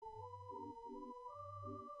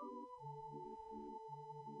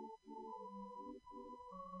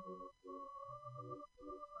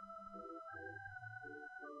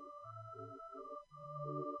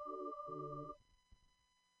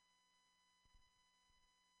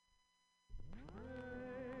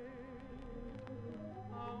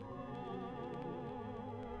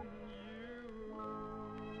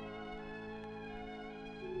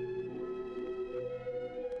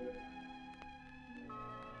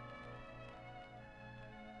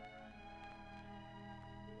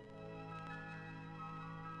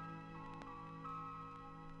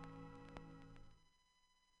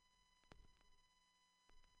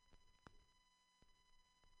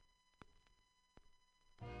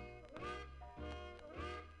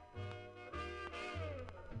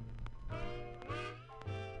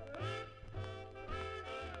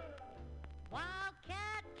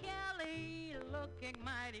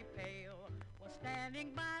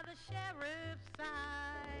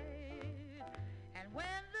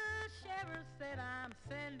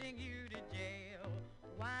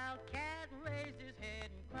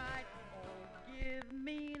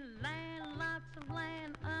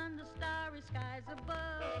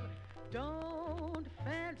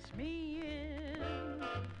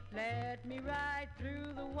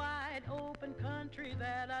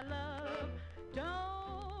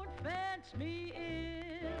me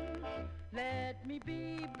in. Let me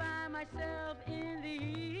be by myself in the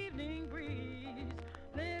evening breeze.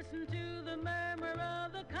 Listen to the murmur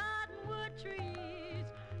of the cottonwood trees.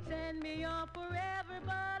 Send me off forever,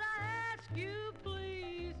 but I ask you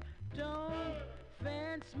please, don't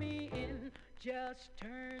fence me in. Just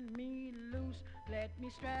turn me loose. Let me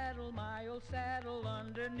straddle my old saddle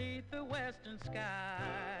underneath the western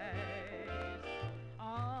skies.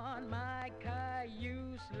 On my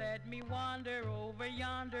cayuse, let me wander over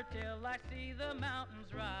yonder till I see the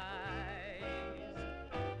mountains rise.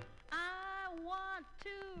 I want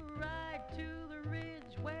to ride to the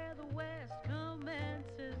ridge where the west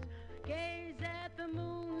commences. Gaze at the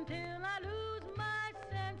moon till I lose my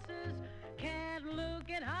senses. Can't look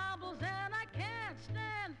at hobbles and I can't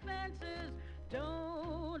stand fences.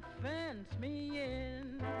 Don't fence me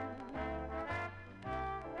in.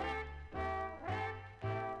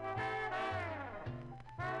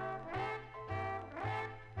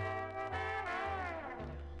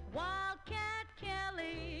 Wildcat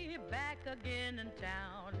Kelly, back again in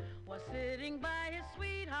town, was sitting by his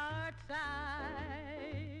sweetheart's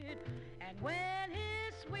side. And when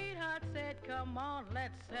his sweetheart said, come on,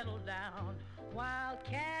 let's settle down,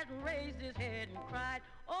 Wildcat raised his head and cried,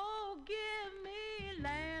 oh, give me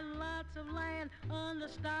land, lots of land, under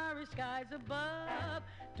starry skies above.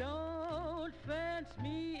 Don't fence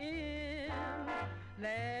me in.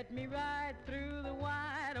 Let me ride through the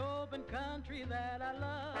wide open country that I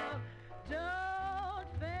love. Don't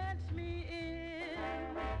fence me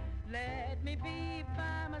in. Let me be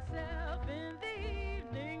by myself in the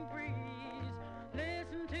evening breeze.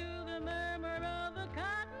 Listen to the murmur of the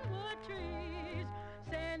cottonwood trees.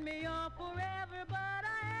 Send me off forever, but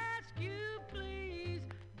I ask you please,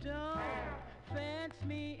 don't fence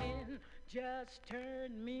me in. Just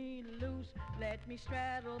turn me loose. Let me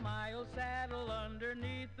straddle my old saddle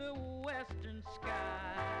underneath the western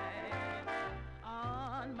sky.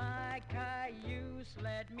 On my cayuse,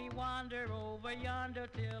 let me wander over yonder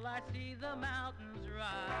till I see the mountains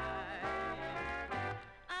rise.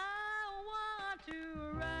 I want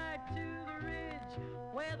to ride to the ridge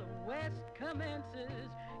where the west commences.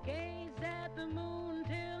 Gaze at the moon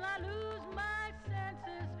till I lose my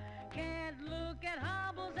senses. Can't look at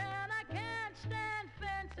hobbles and I can't stand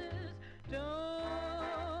fences. Don't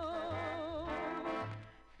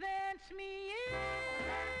fence me in.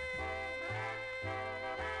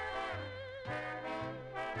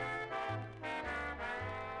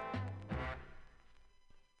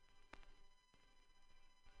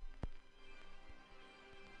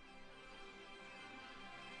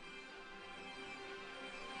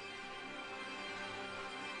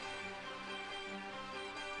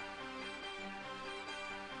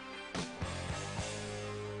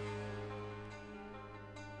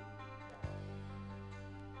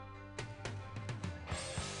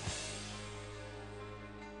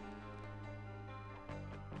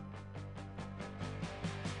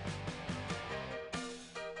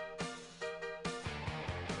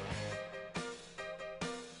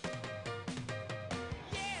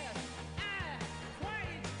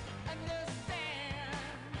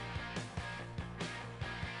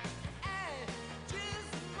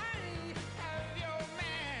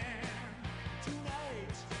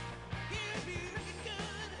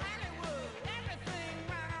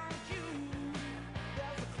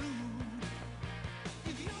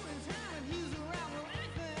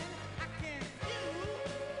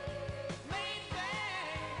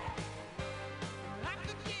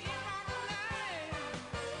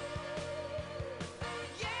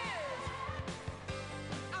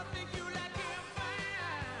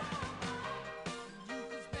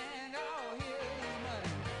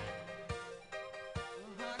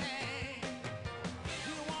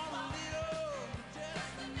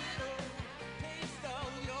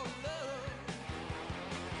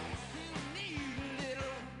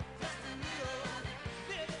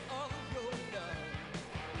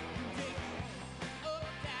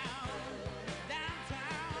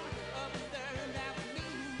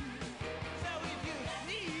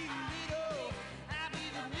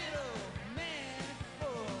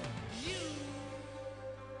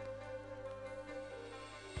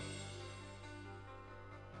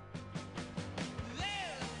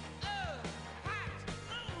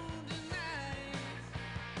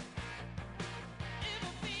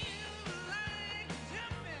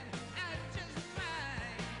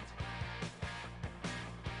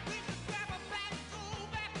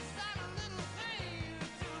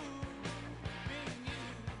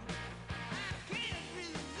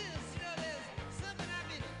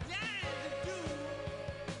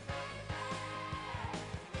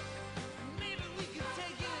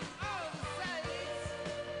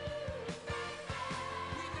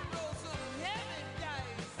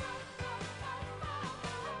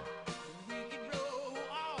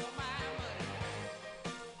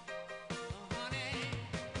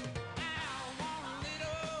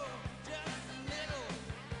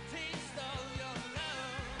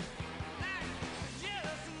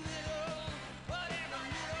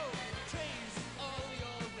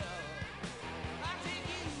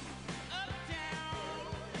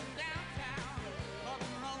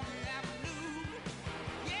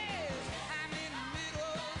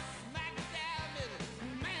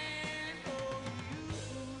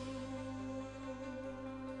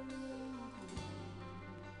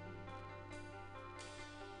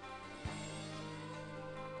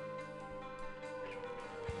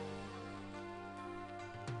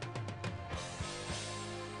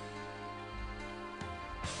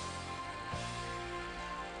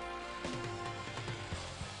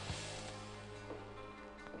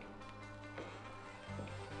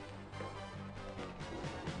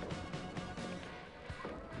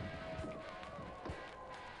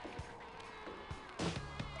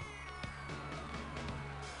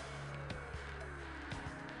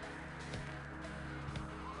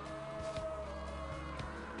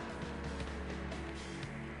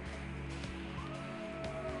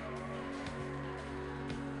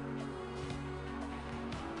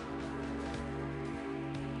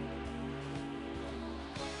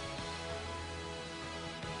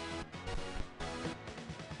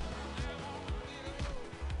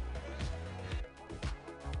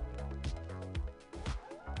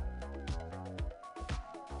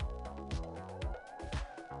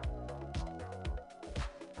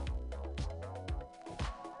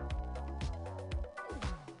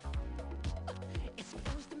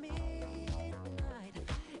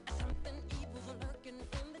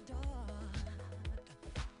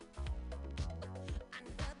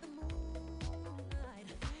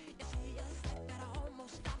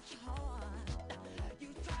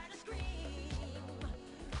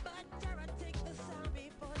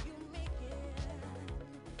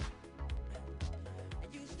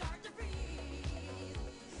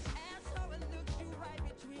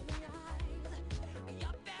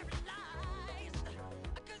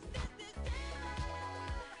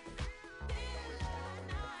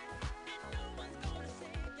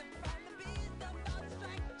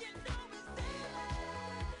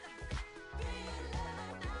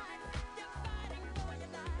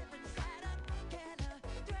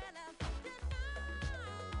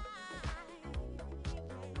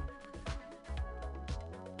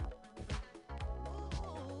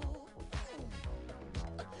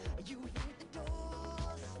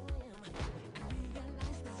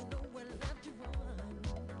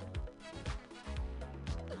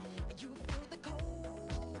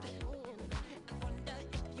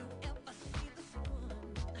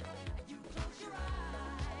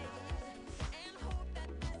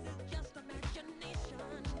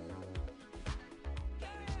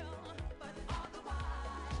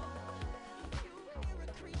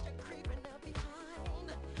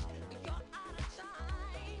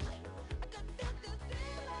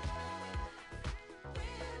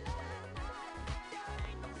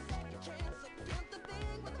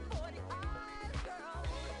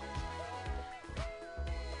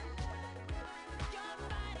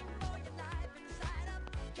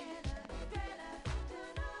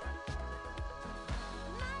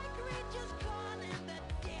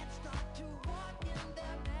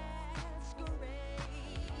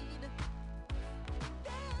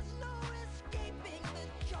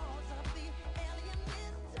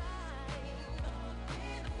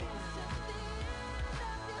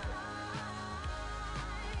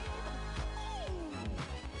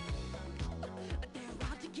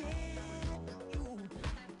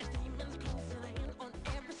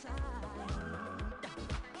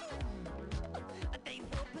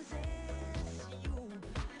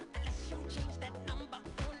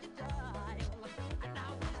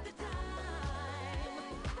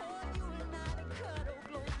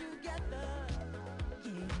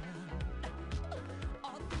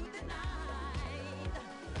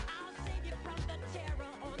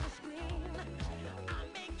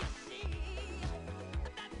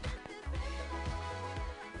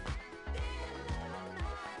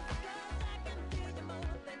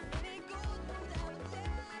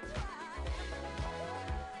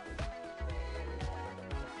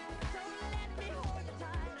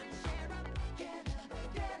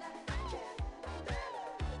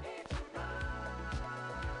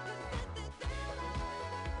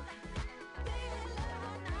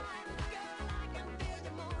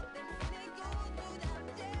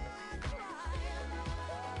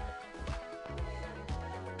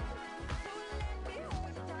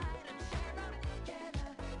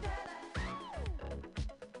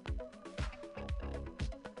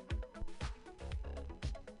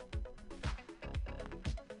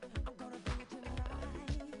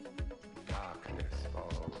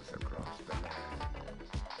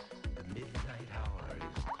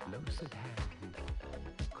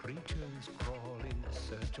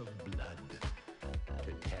 search of blood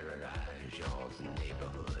to terrorize your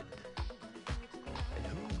neighborhood. And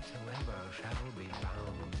whosoever shall be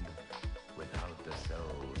found without the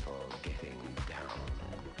soul for getting down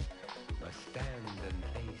must stand and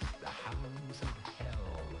face the hounds of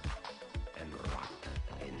hell and rot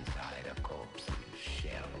inside a corpse's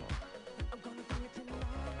shell. I'm gonna do it tonight.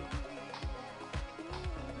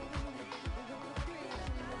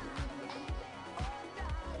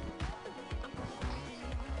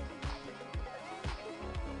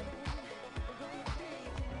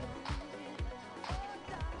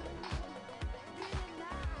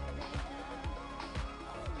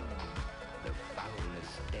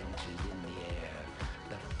 Stenches in the air,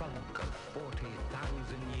 the funk of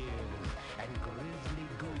 40,000 years, and grisly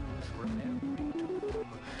ghouls from every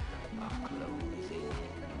tomb are closing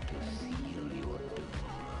in to seal your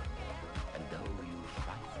doom. And though you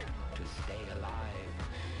fight to stay alive,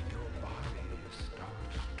 your body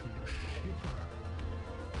starts to shiver,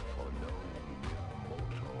 for no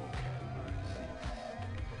mortal can resist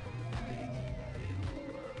the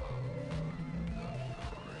evil of the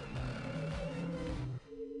thriller.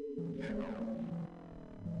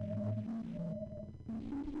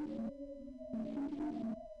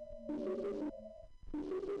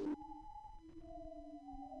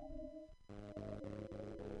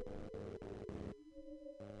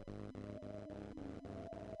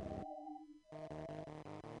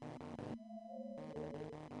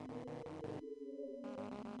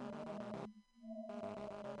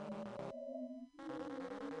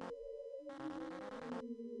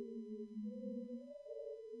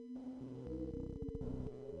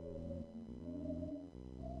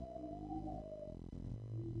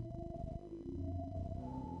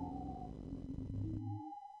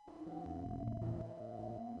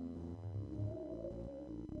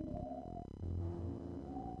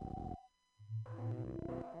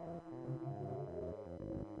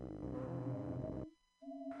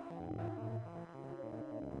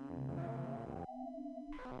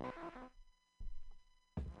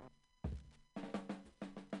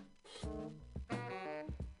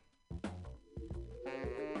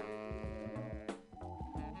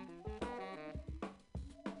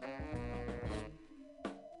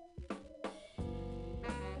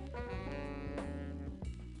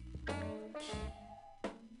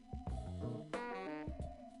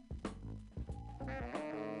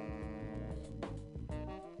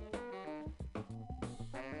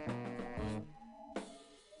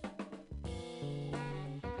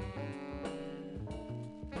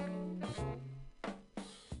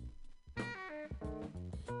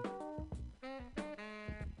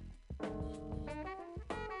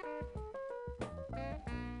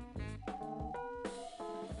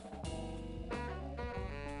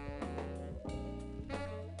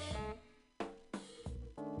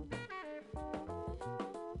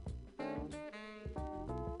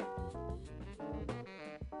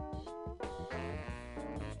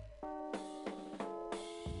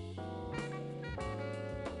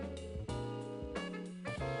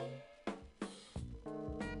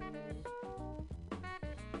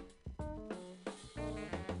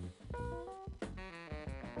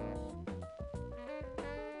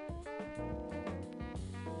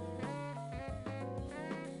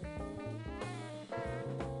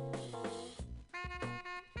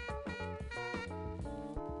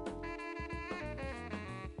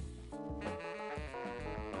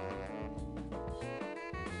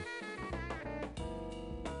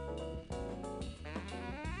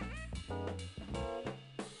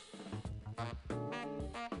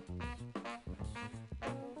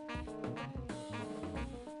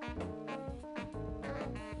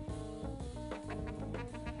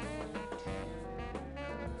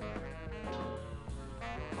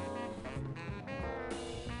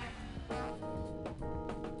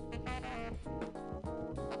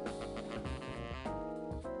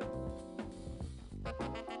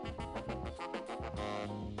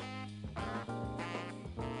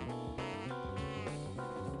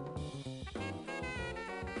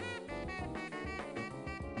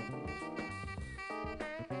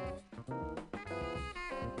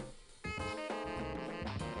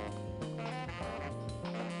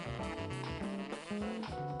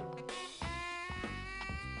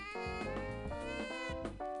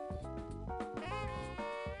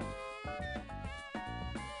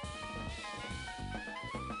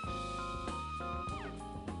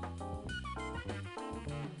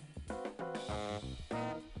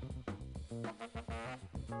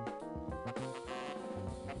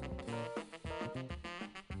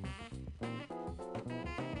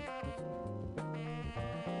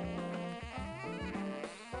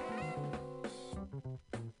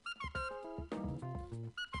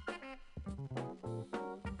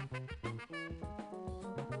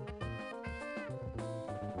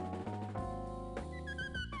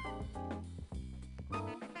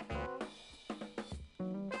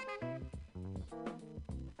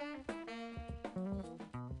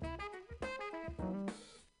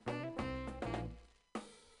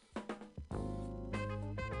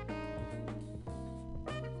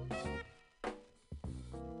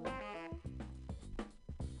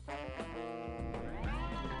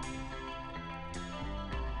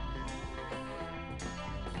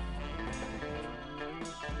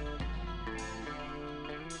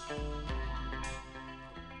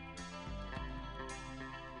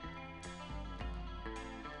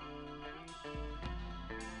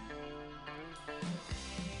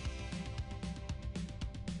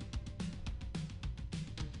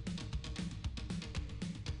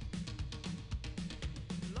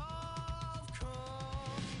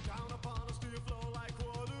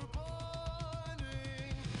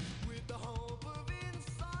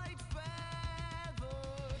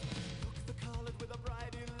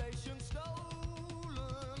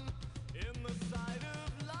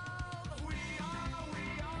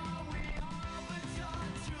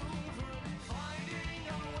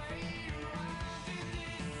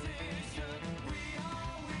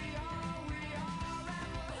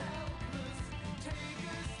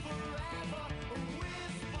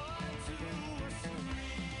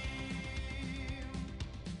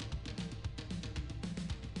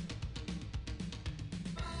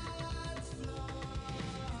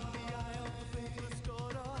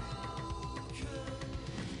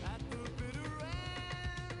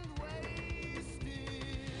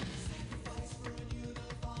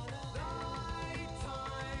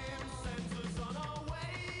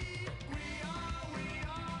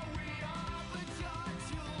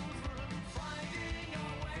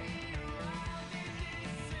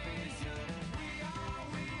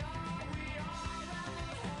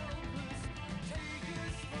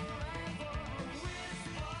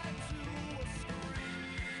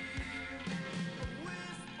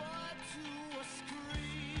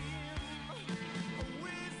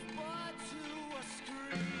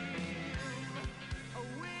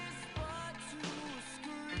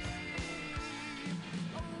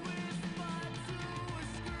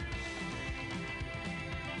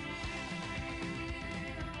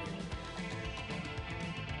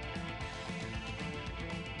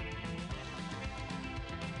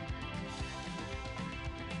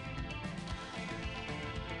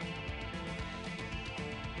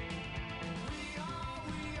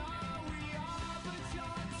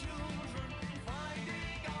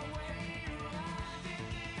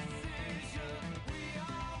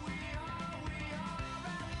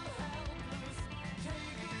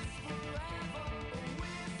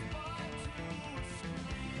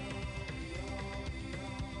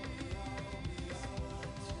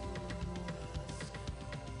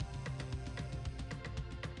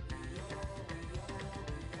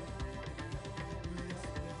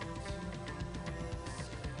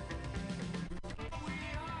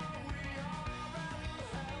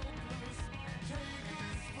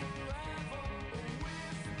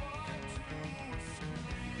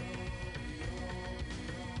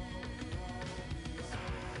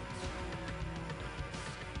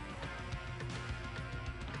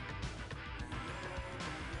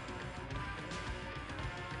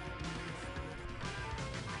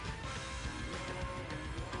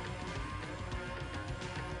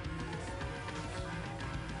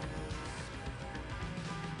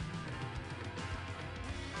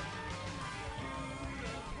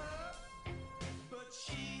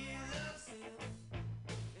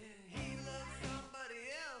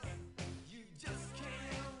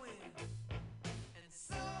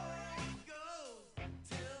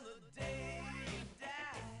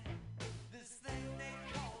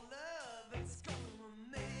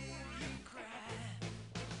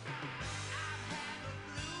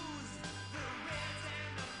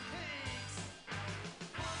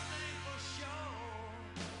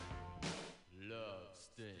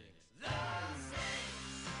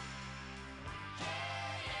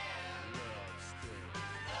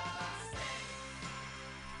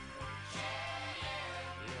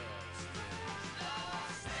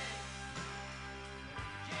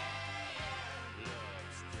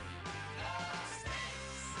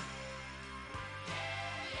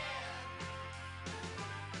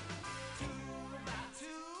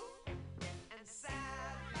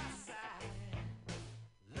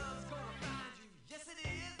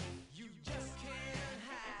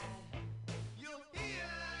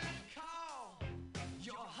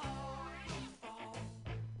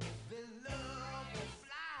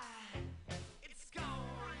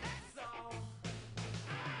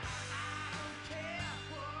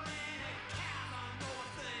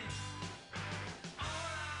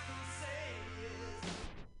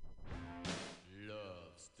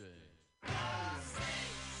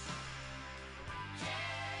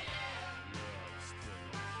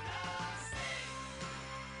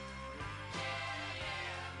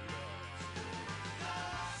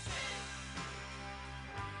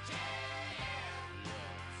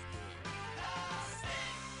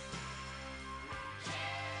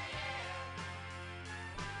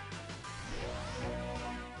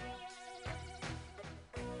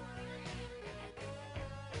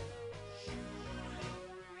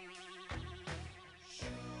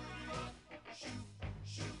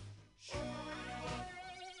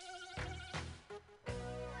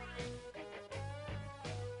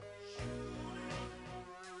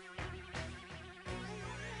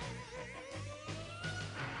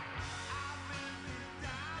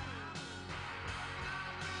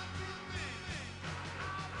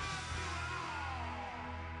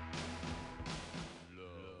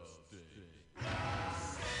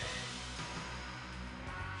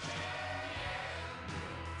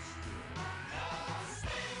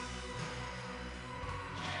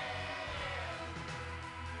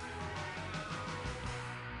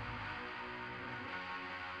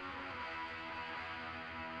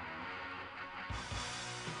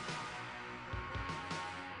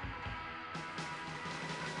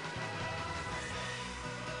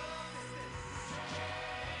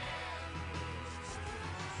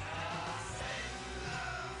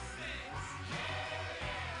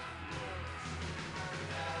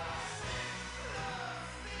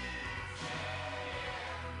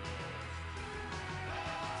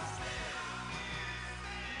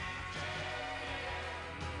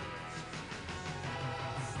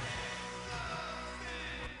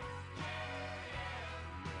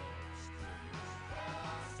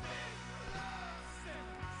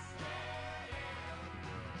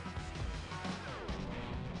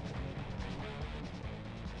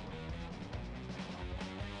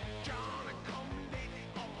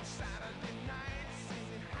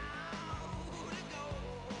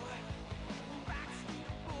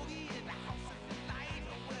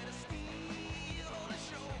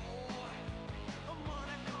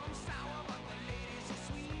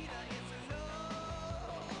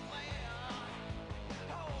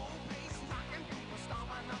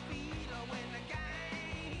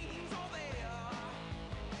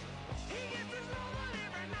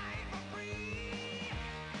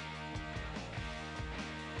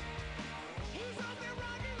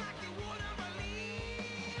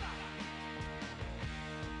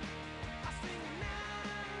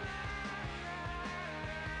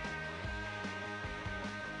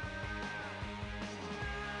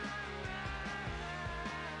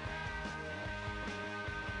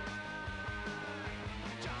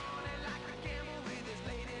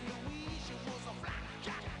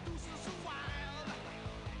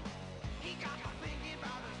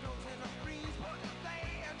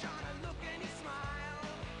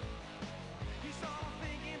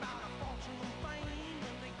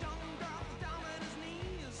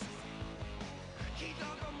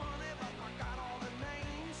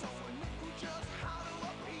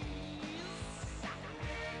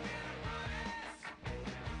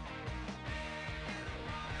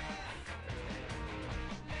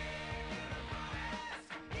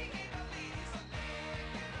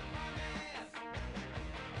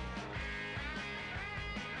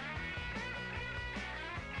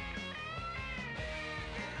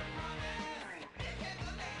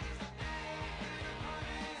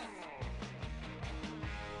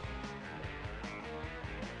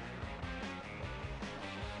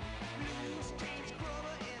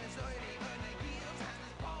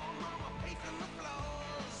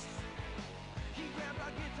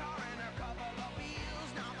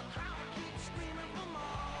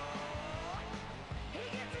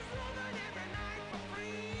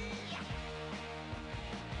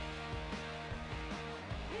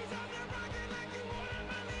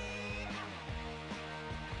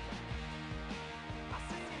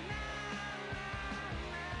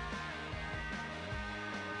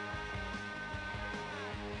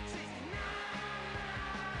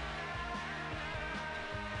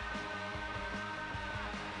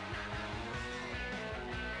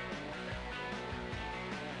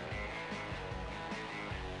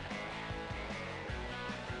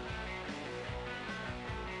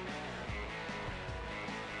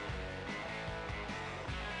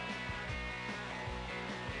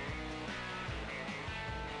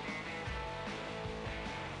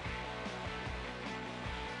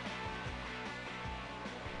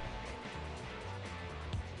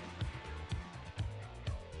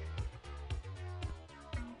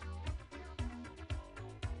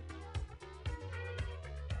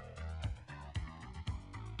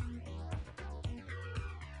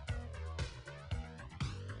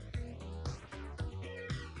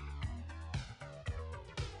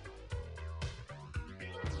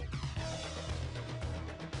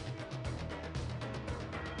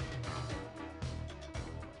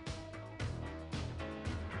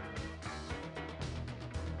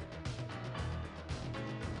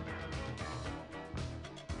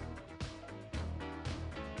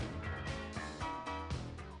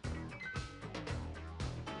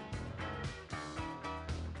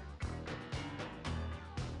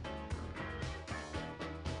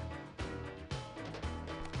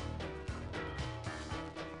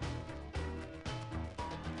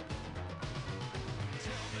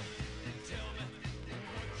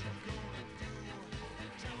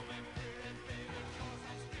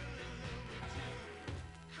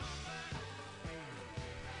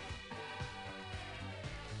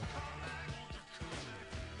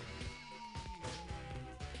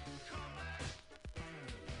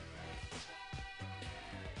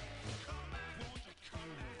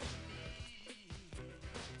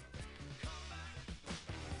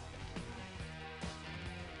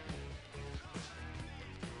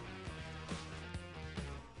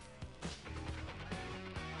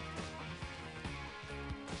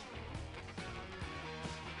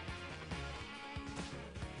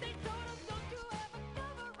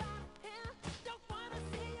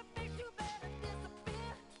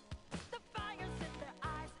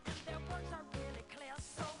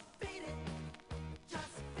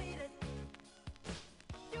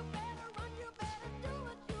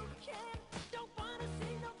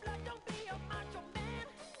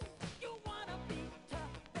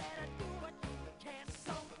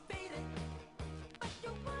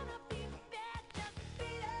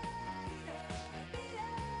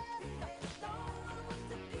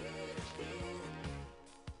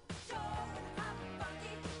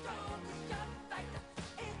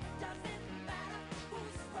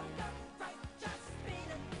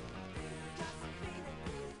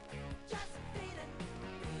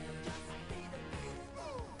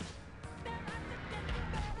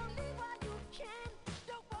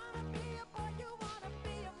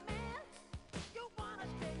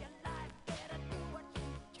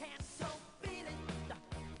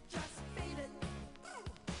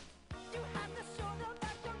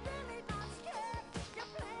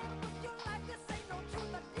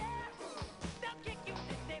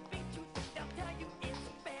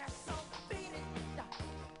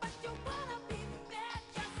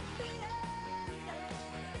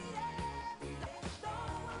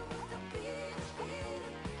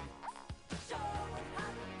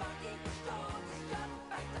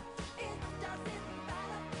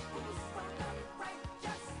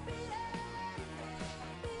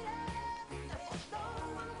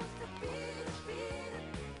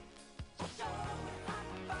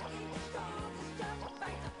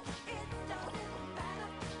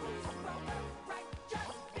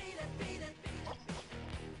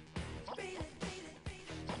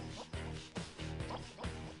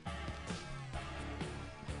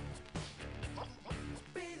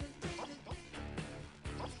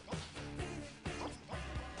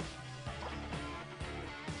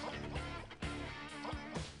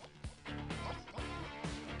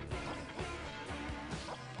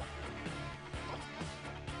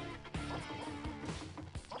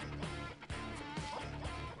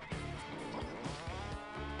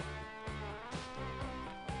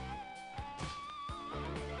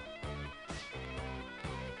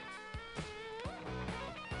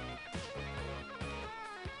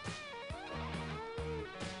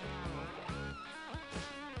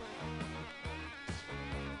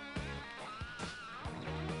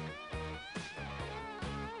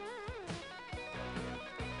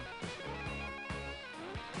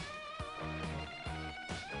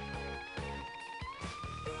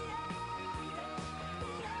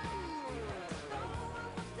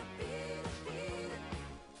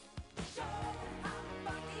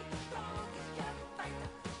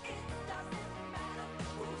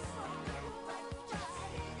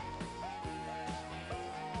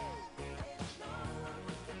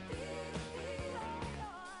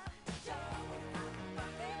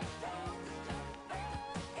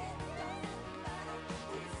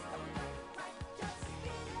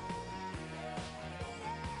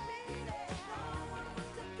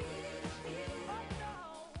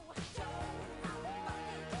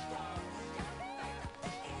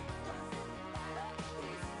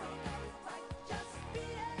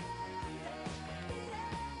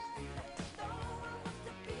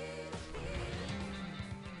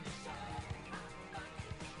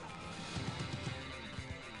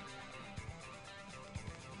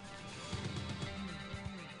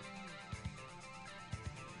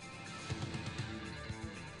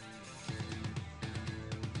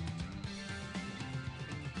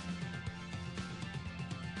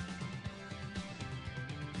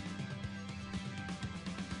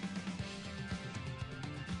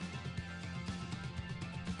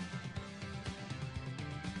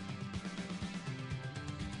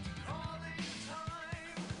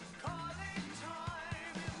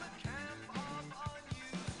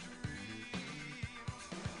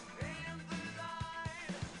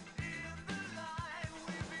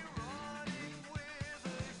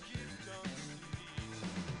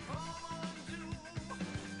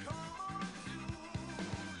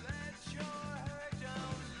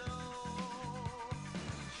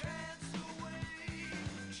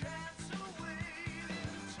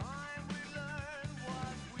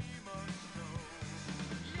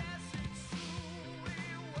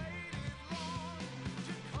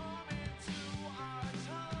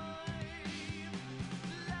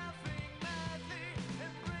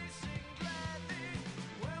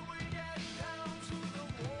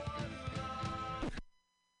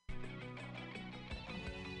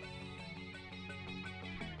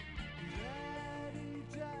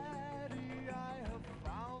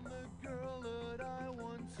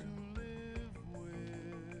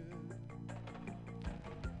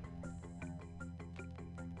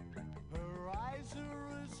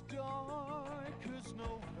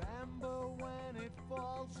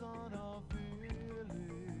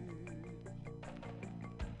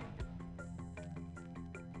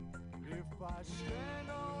 I stand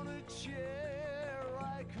on a chair,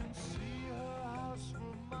 I can see her house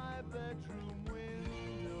from my bedroom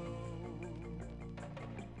window.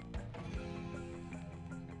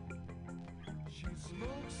 She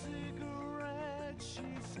smokes cigarettes,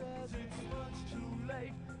 she says it's much too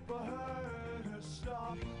late for her to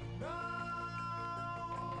stop now.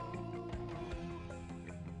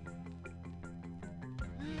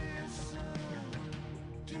 Listen,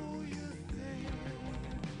 do you think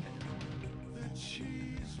that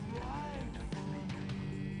she's right for me?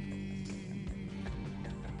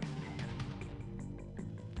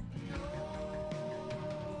 No,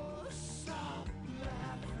 stop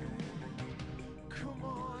laughing. Come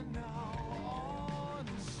on now,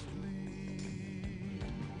 honestly.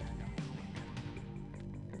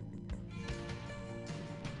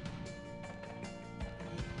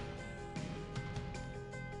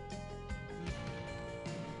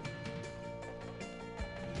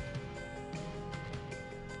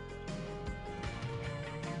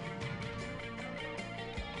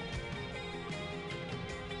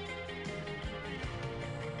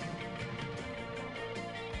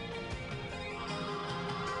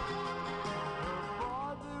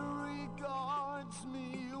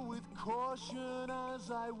 Caution as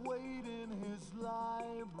I wait in his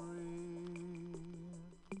library.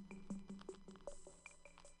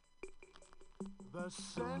 The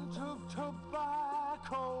scent of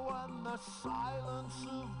tobacco and the silence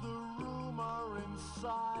of the room are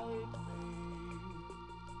inside me.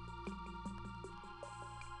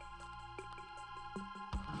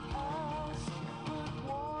 Ask but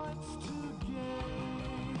wants to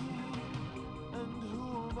gain, and who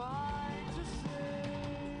am I to say?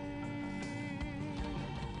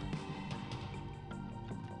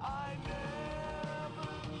 I never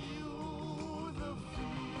knew the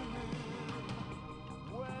feeling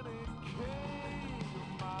when it came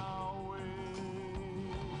my way.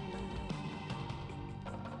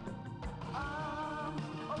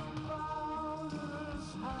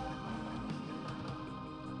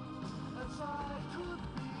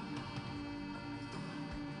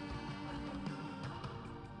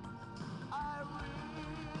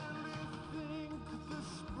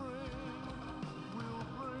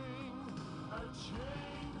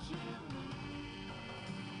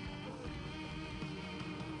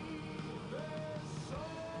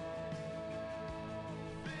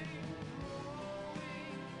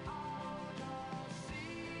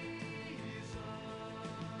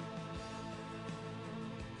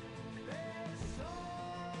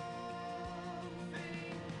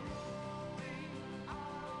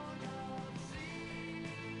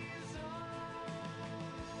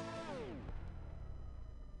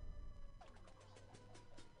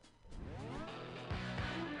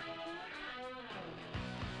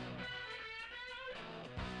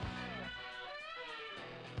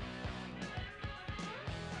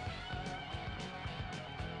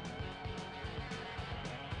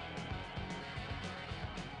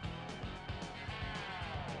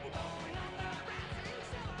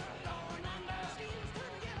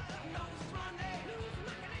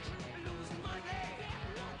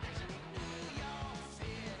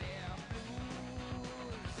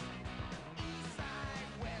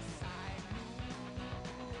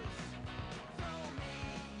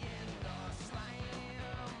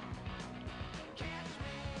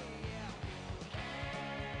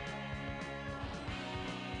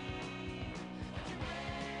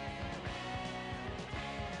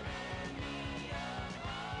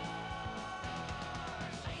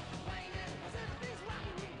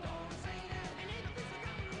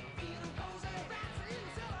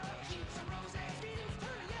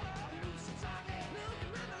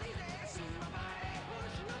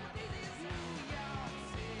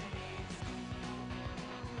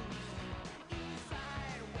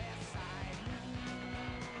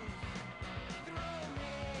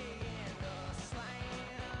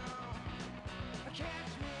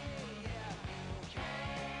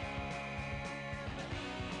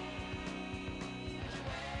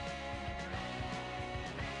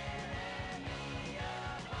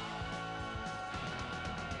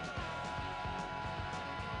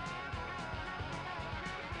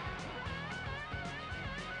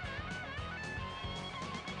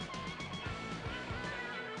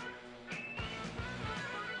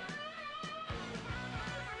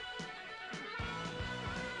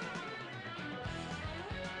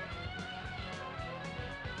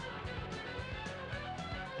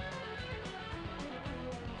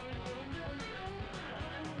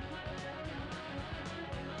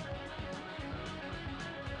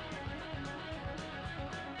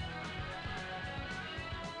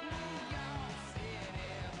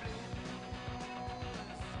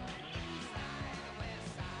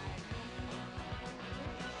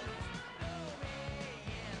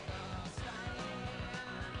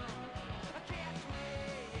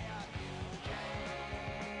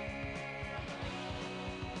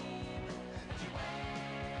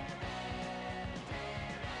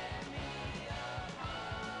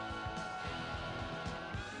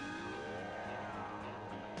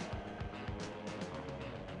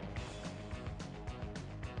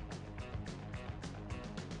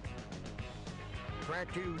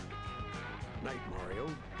 attract you? Night, Mario,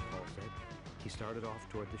 Paul said. He started off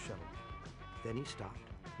toward the shuttle. Then he stopped,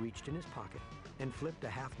 reached in his pocket, and flipped a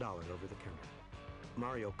 $50 over the counter.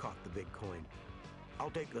 Mario caught the big coin. I'll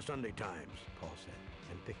take the Sunday Times, Paul said,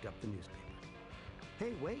 and picked up the newspaper.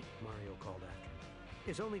 Hey, wait, Mario called after him.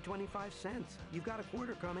 It's only 25 cents. You've got a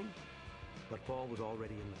quarter coming. But Paul was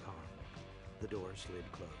already in the car. The door slid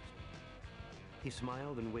closed. He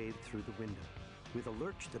smiled and waved through the window. With a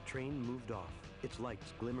lurch, the train moved off, its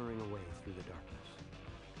lights glimmering away through the darkness.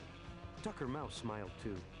 Tucker Mouse smiled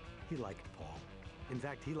too. He liked Paul. In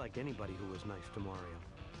fact, he liked anybody who was nice to Mario.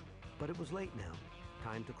 But it was late now.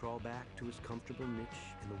 Time to crawl back to his comfortable niche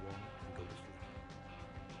in the wall and go to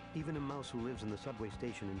sleep. Even a mouse who lives in the subway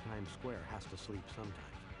station in Times Square has to sleep sometimes.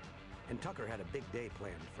 And Tucker had a big day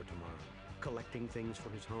planned for tomorrow, collecting things for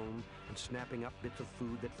his home and snapping up bits of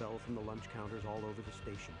food that fell from the lunch counters all over the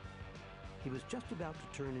station. He was just about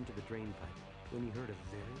to turn into the drain pipe when he heard a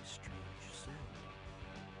very strange sound.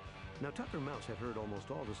 Now, Tucker Mouse had heard almost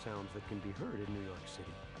all the sounds that can be heard in New York City.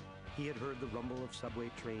 He had heard the rumble of subway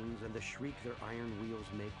trains and the shriek their iron wheels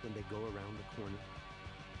make when they go around the corner.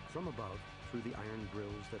 From above, through the iron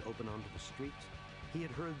grills that open onto the streets, he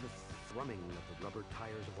had heard the thrumming of the rubber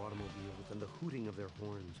tires of automobiles and the hooting of their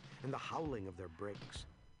horns and the howling of their brakes.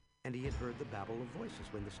 And he had heard the babble of voices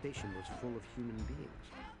when the station was full of human beings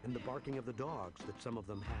and the barking of the dogs that some of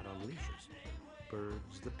them had on leashes.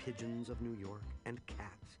 Birds, the pigeons of New York, and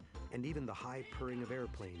cats, and even the high purring of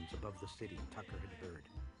airplanes above the city Tucker had heard.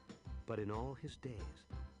 But in all his days,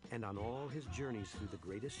 and on all his journeys through the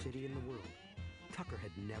greatest city in the world, Tucker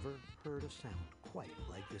had never heard a sound quite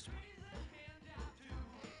like this one.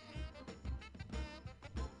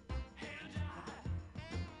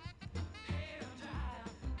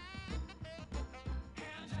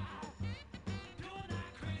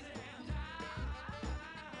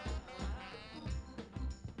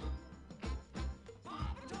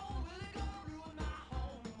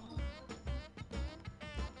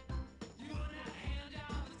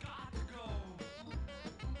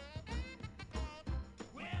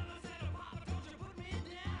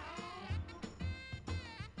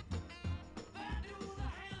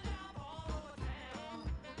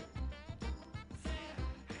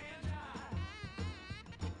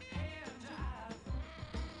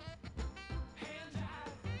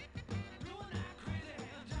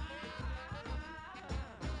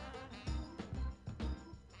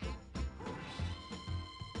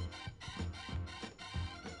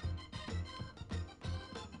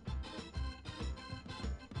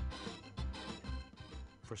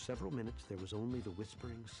 For several minutes, there was only the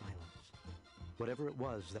whispering silence. Whatever it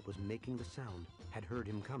was that was making the sound had heard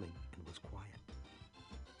him coming and was quiet.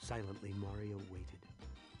 Silently, Mario waited.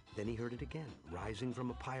 Then he heard it again, rising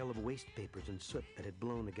from a pile of waste papers and soot that had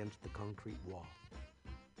blown against the concrete wall.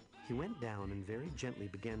 He went down and very gently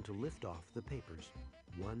began to lift off the papers.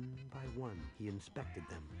 One by one, he inspected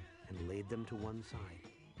them and laid them to one side.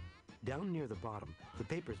 Down near the bottom, the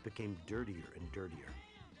papers became dirtier and dirtier.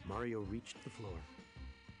 Mario reached the floor.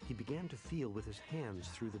 He began to feel with his hands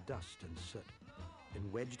through the dust and soot,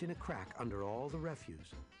 and wedged in a crack under all the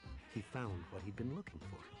refuse, he found what he'd been looking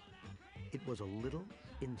for. It was a little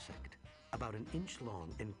insect, about an inch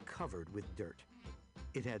long and covered with dirt.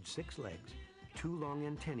 It had 6 legs, 2 long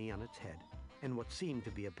antennae on its head, and what seemed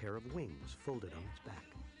to be a pair of wings folded on its back.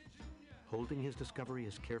 Holding his discovery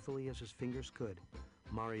as carefully as his fingers could,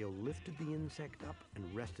 Mario lifted the insect up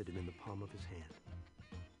and rested it in the palm of his hand.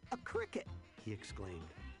 "A cricket!" he exclaimed.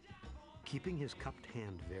 Keeping his cupped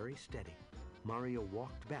hand very steady, Mario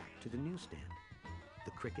walked back to the newsstand.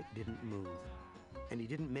 The cricket didn't move, and he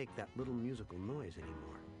didn't make that little musical noise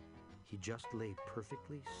anymore. He just lay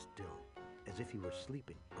perfectly still, as if he were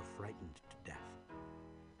sleeping or frightened to death.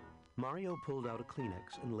 Mario pulled out a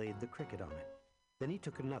Kleenex and laid the cricket on it. Then he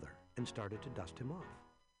took another and started to dust him off.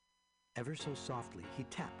 Ever so softly, he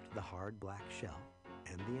tapped the hard black shell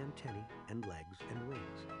and the antennae and legs and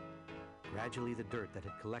wings. Gradually, the dirt that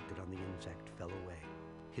had collected on the insect fell away.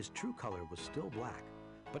 His true color was still black,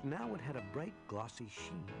 but now it had a bright, glossy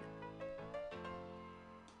sheen.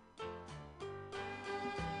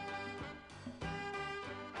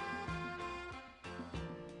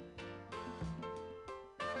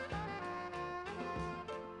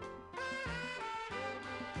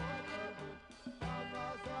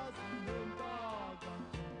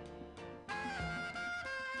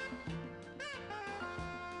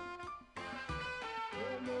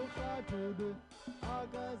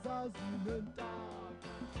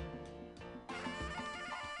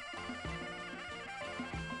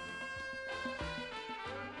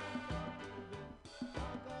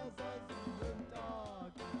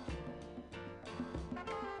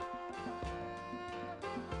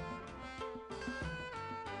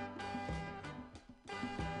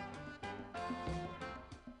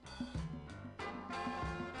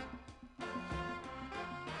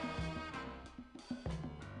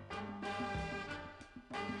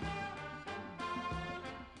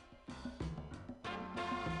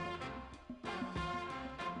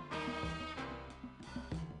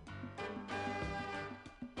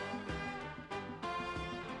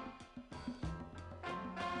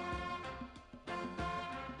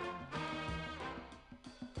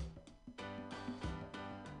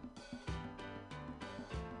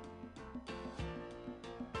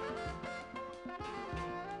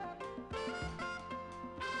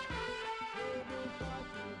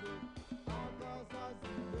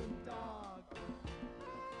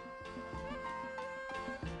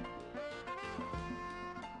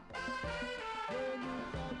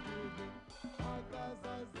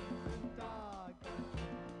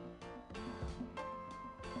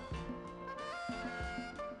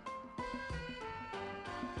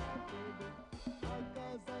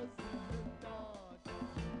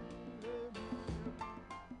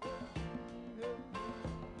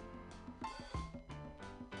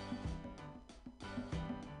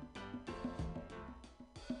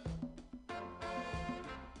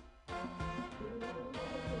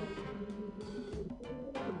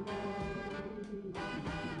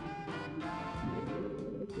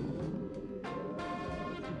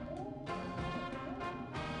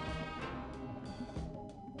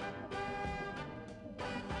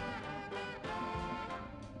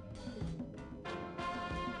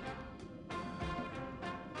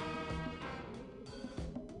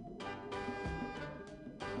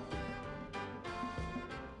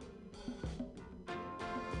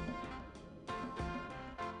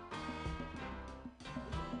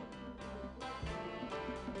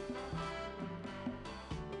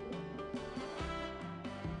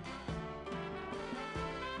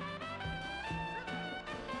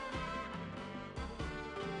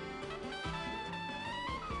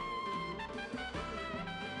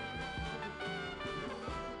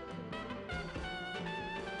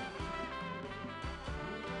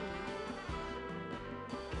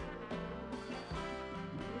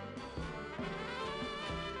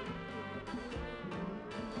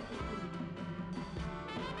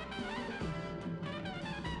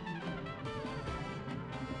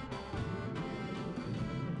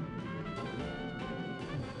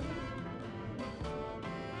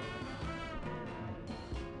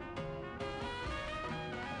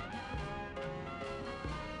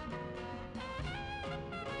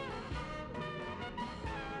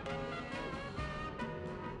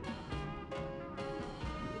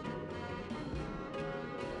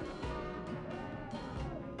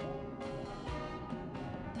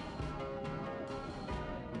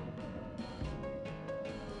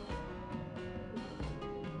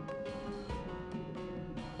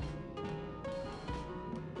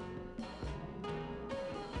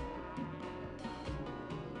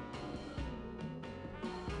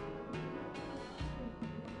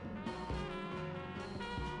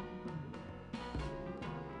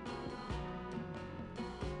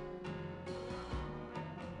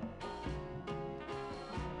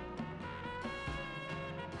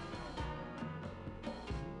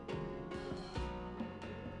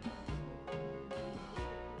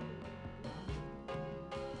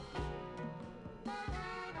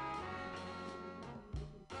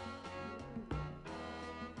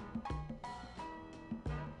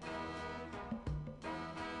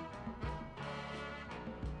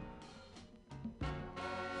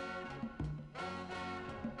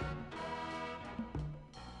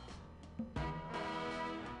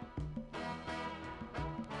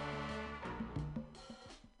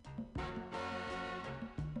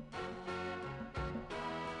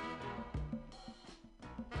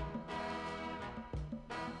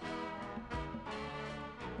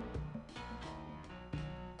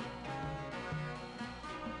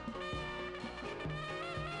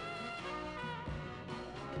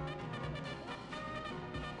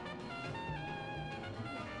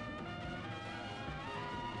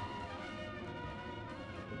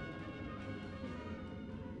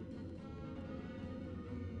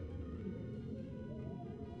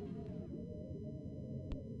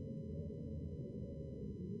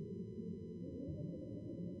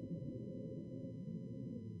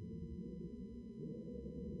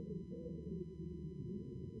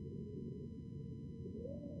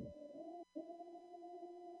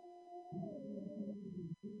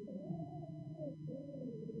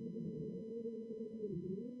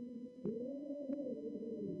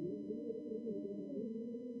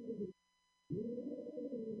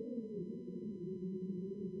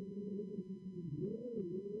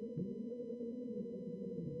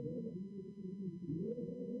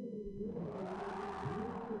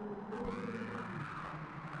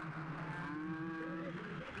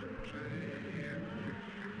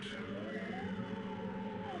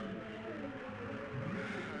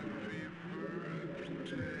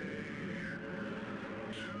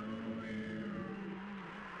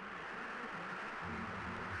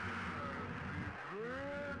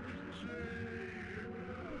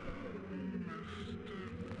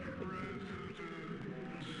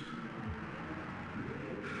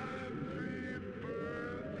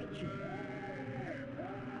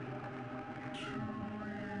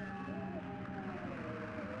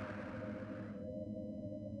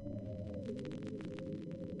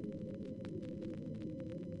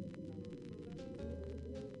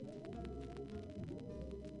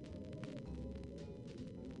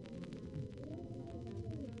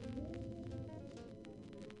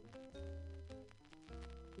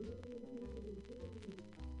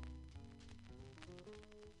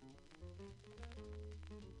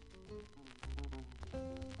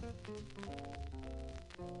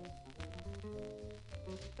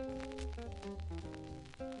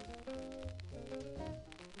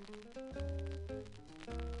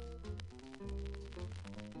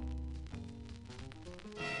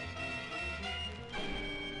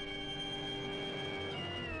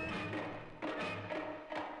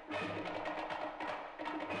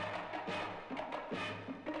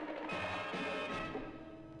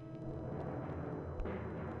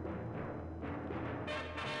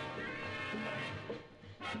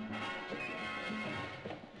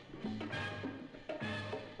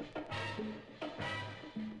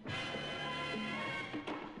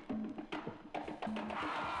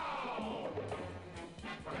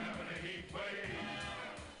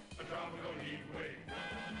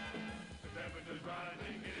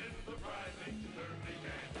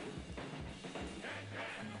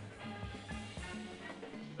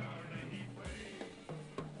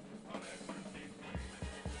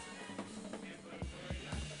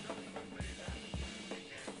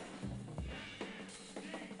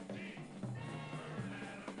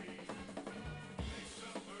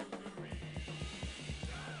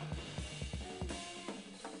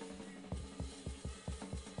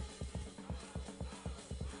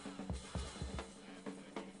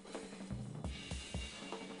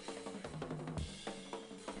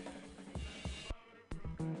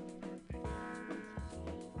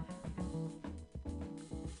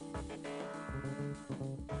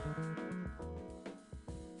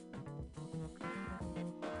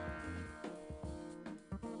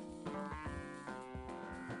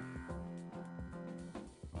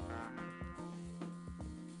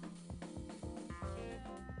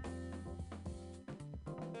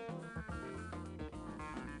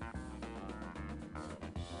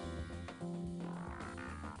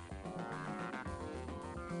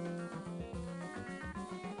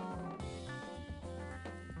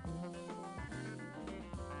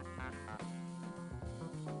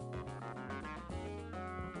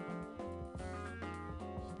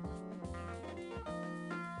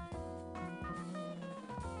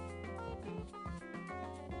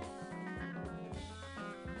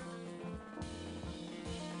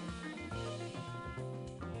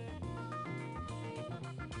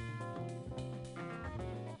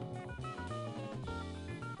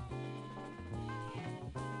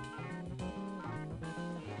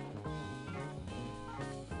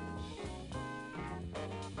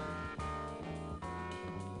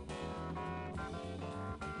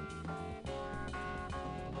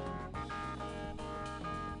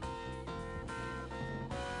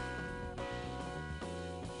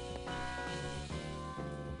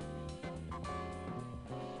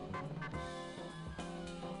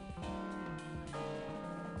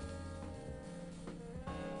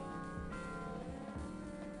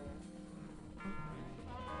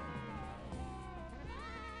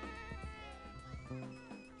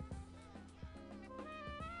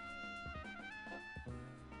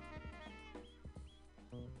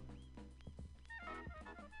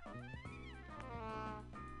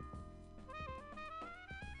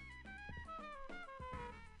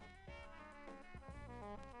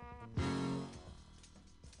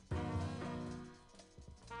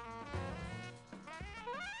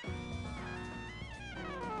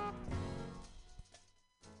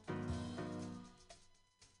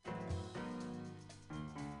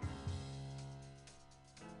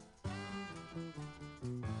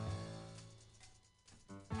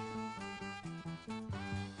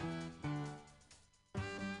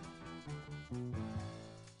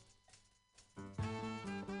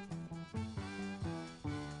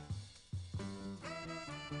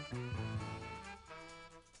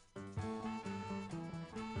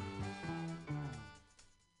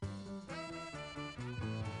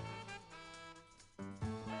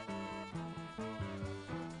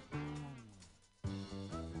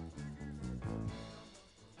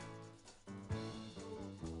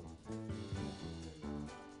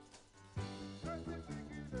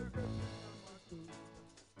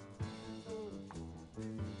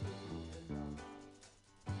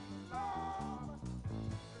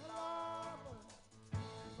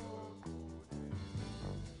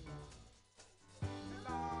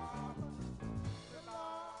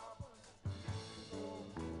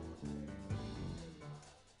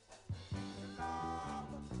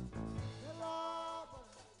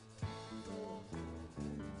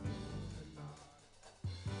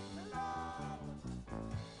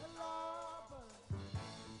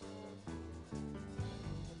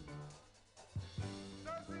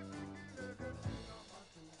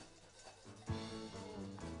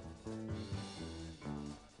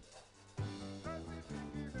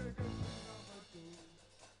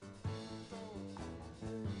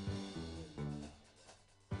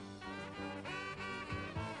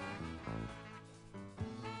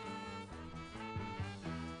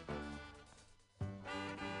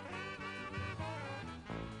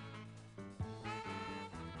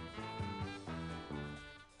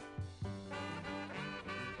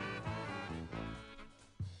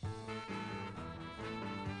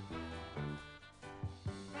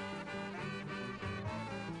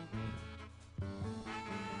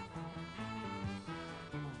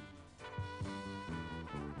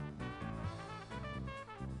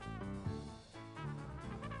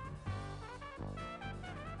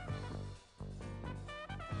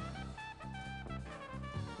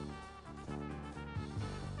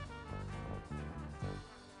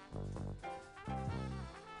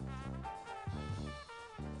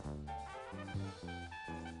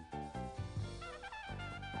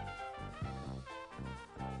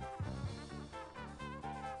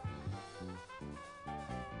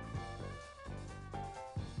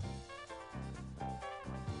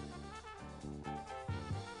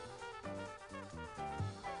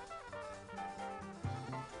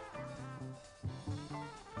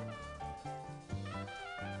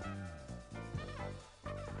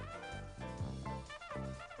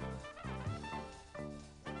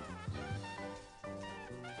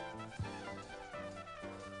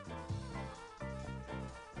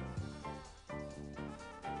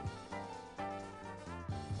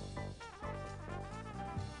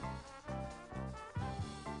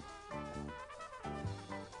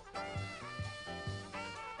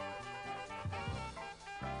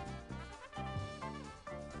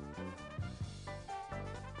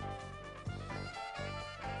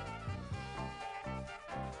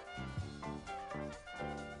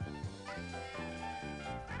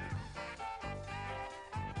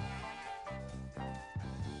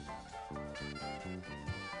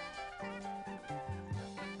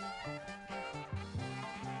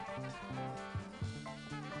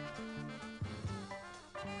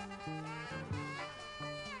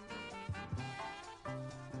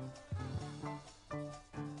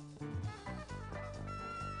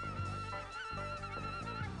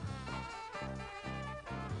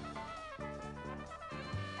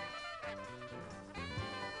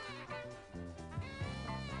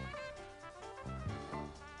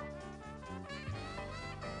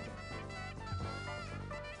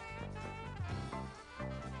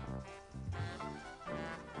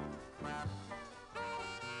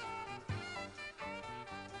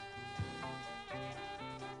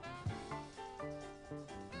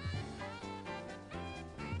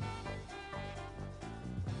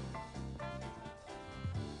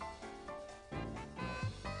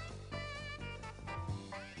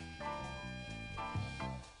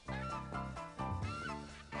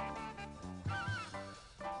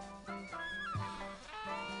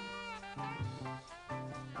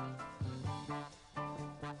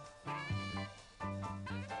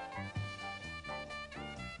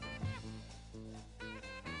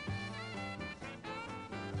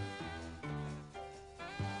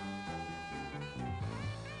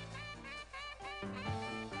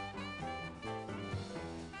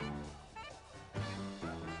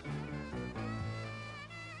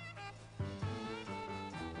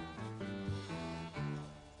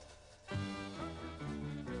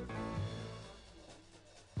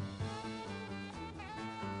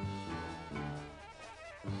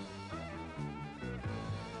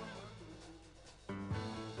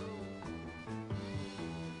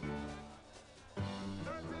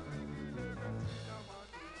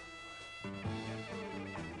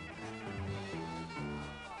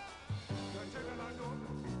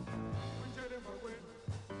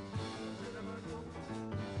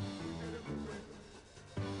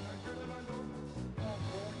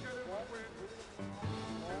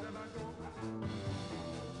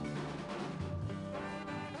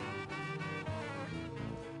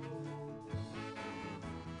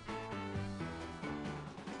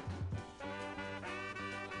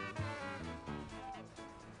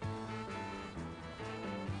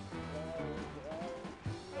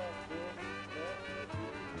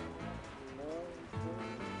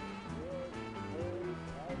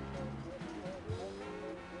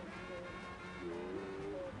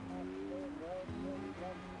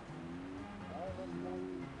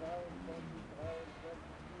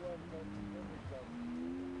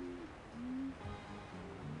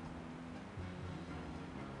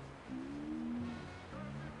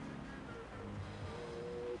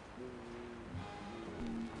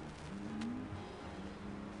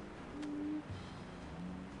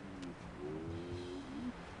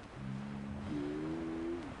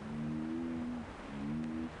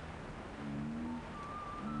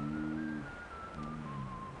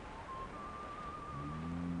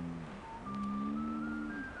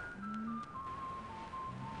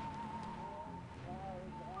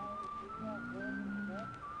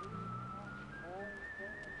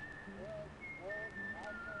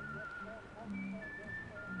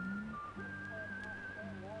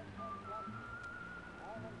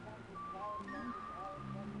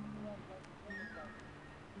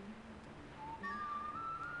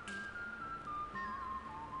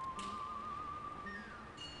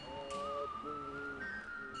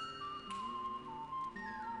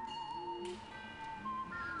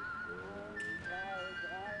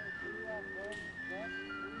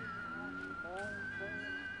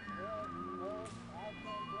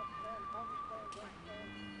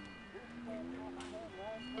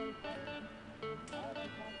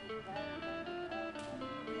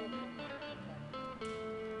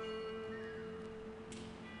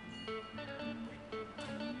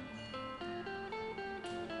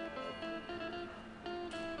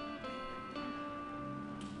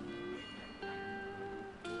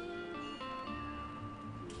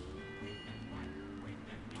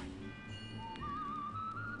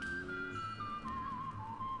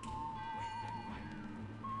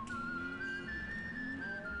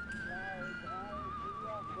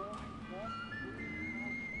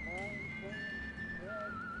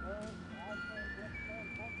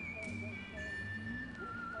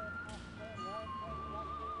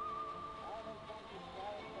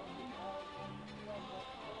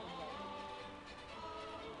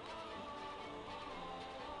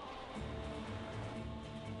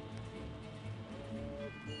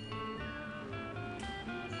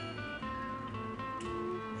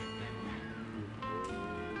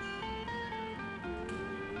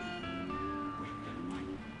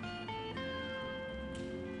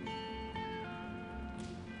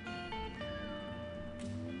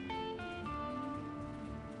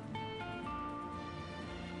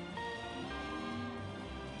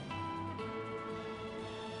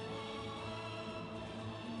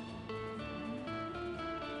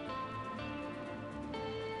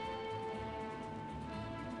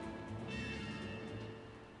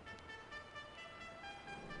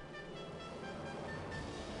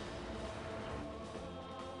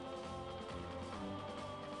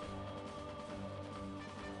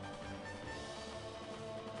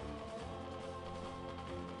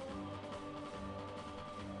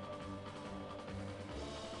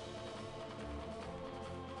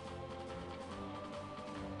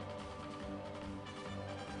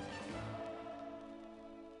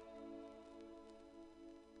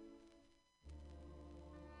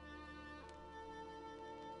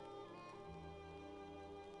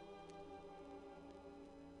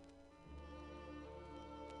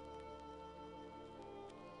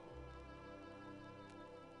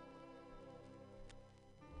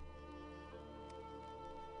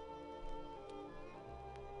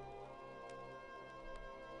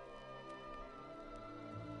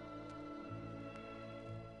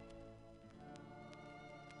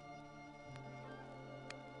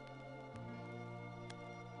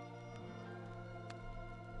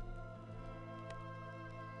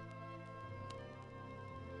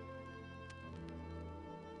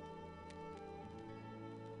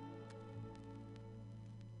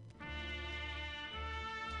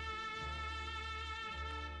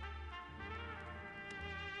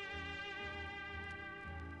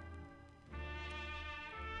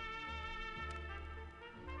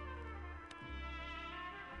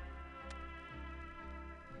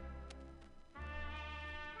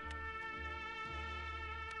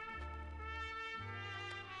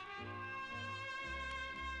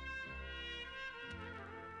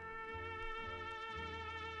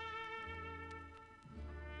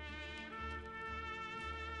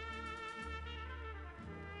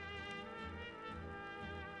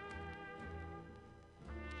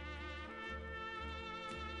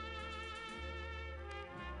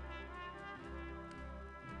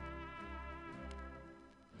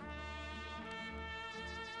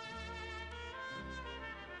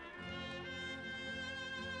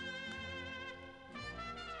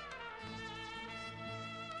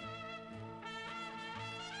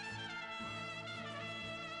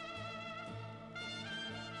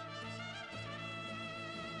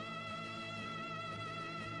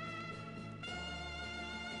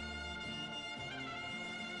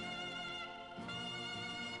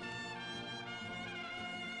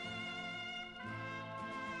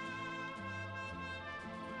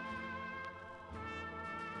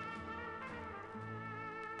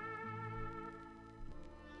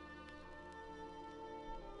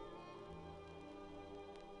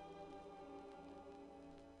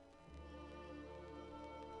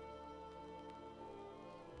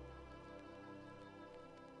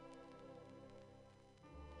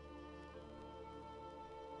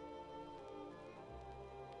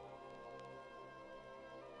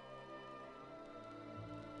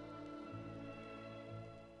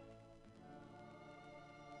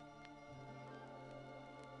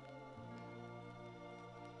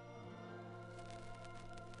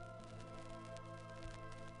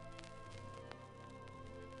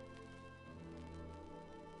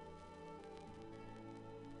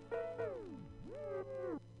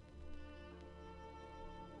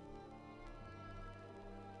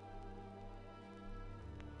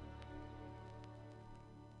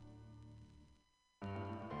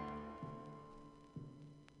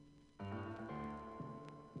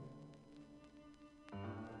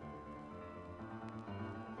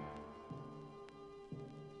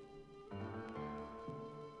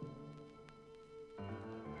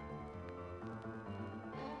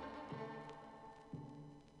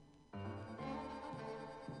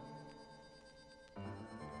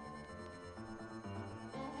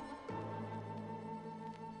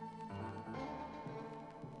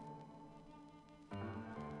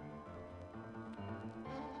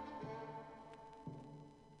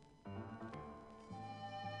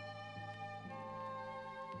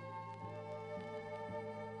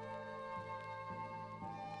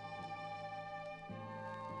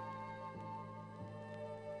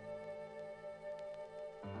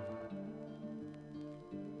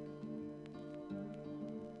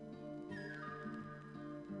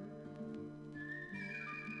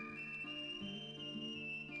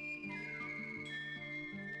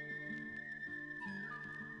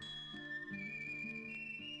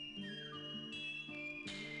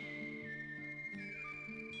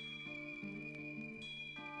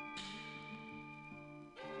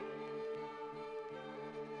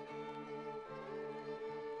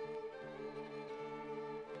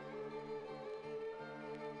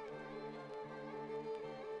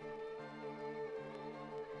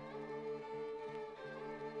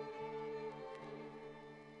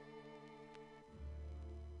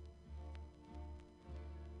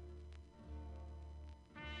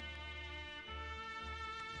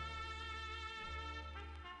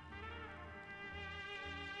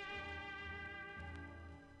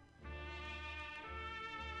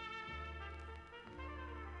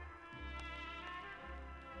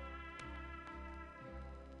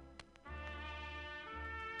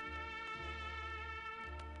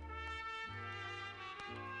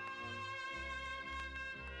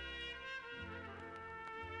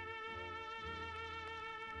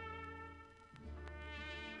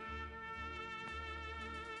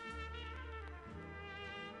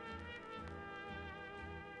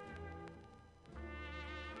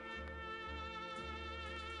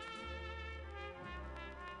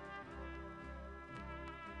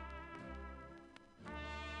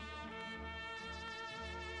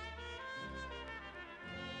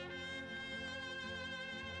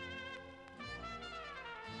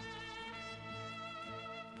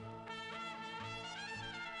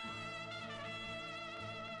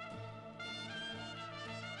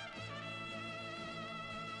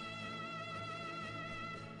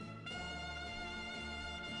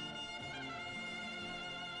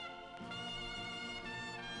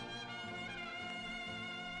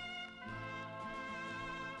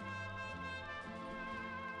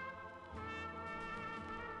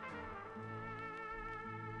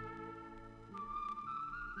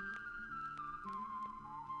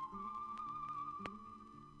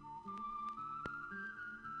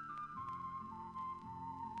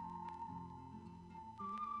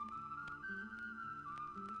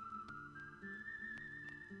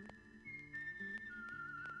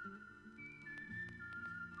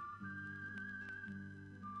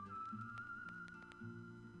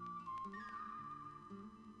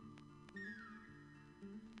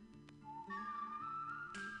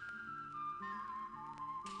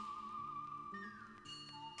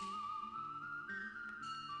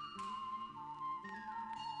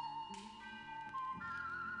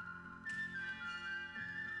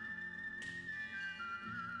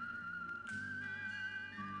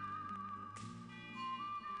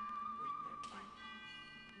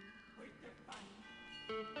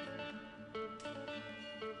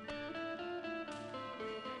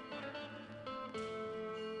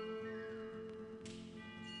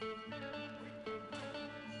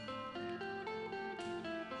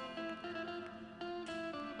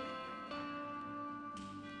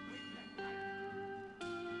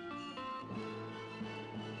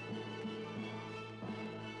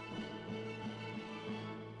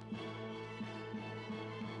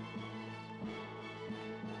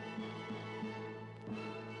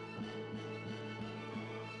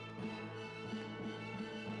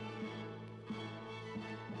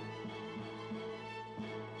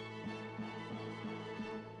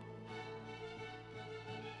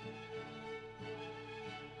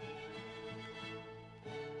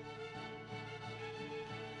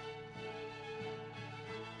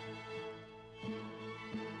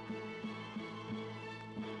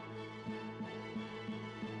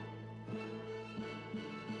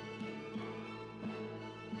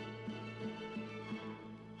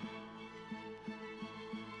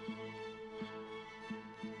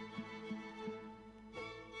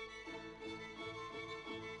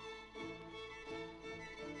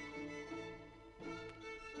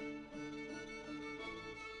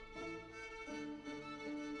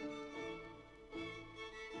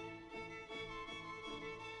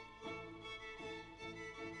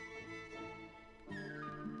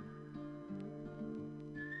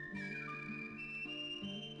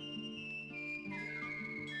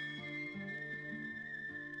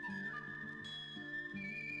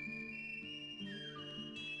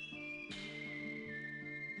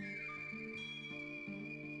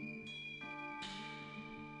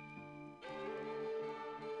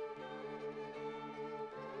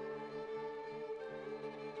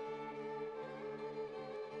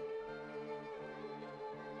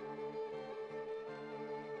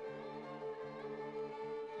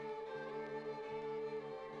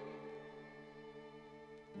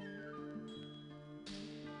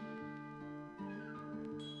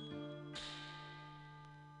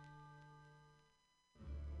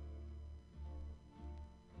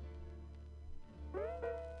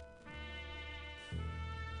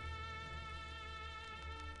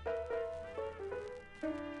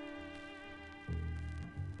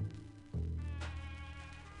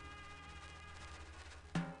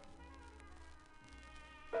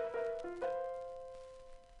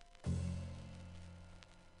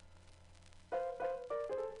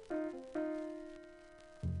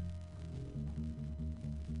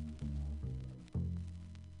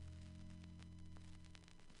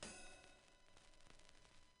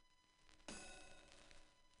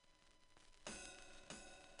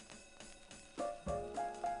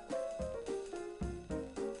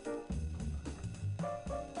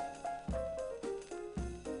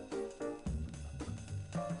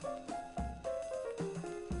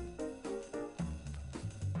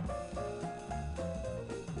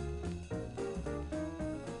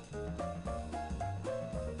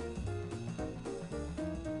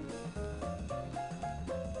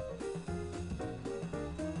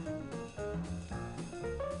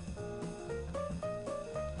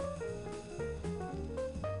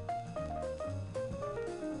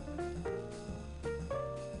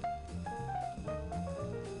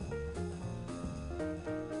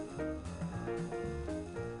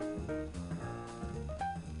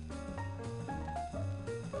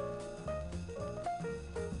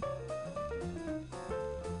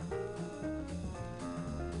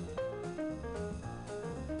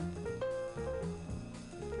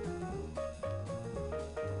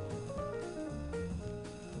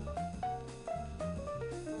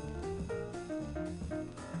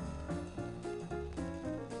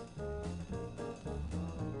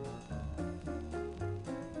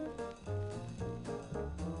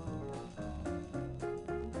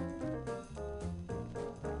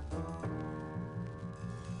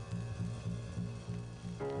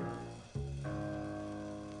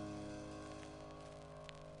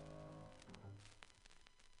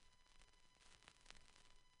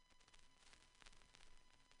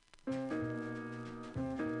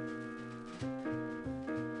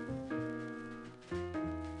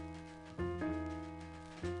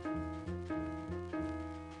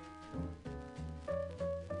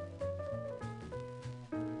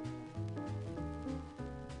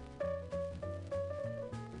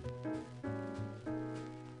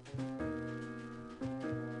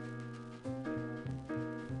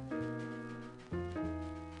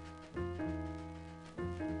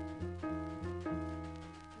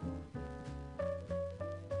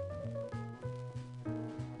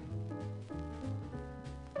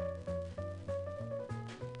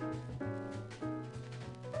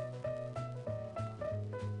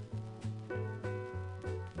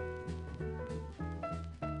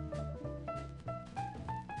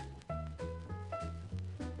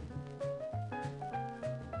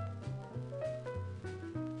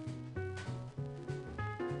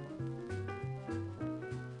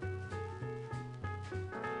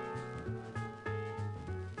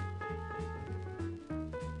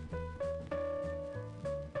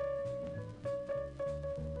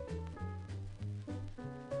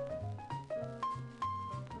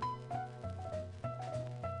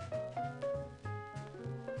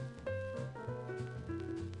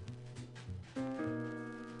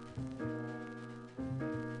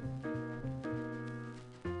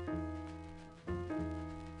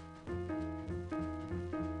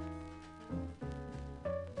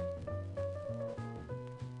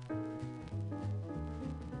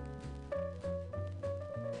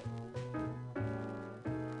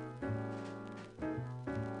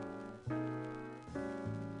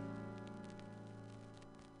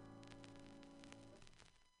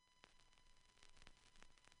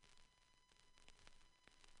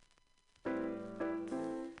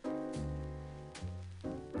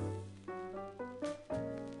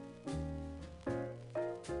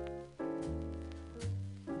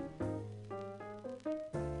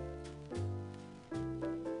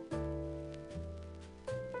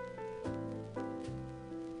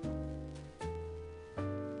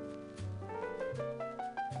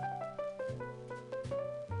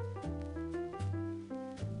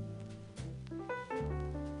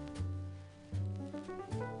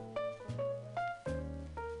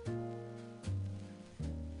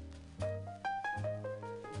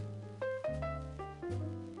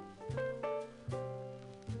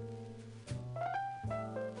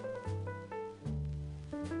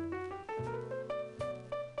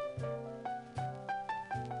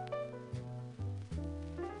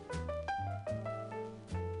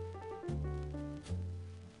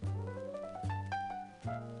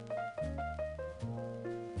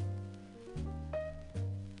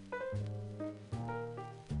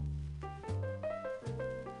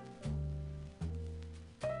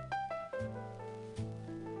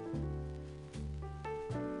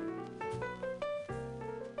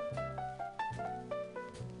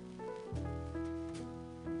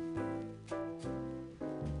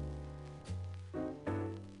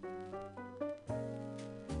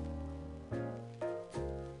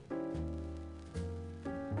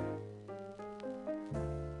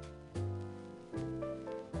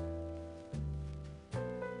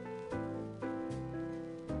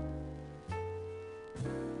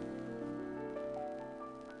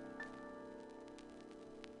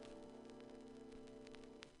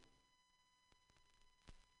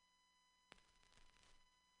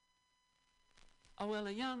 Oh, well,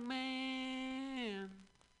 a young man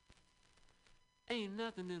ain't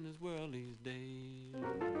nothing in this world these days.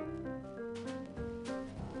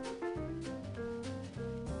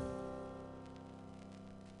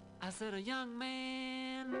 I said a young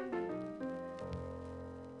man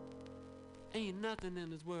ain't nothing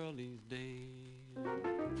in this world these days.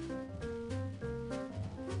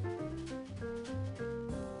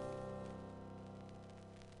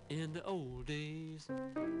 In the old days,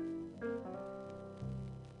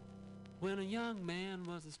 when a young man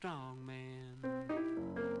was a strong man,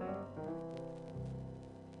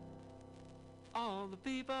 all the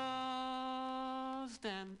people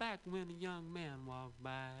stand back when a young man walked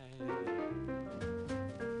by.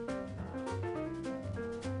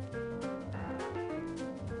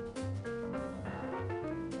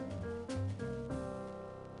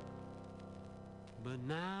 But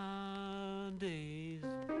nowadays,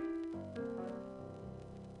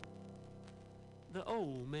 the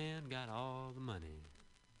old man got all the money,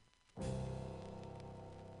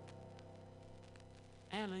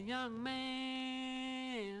 and a young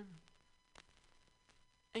man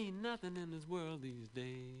ain't nothing in this world these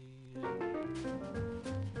days.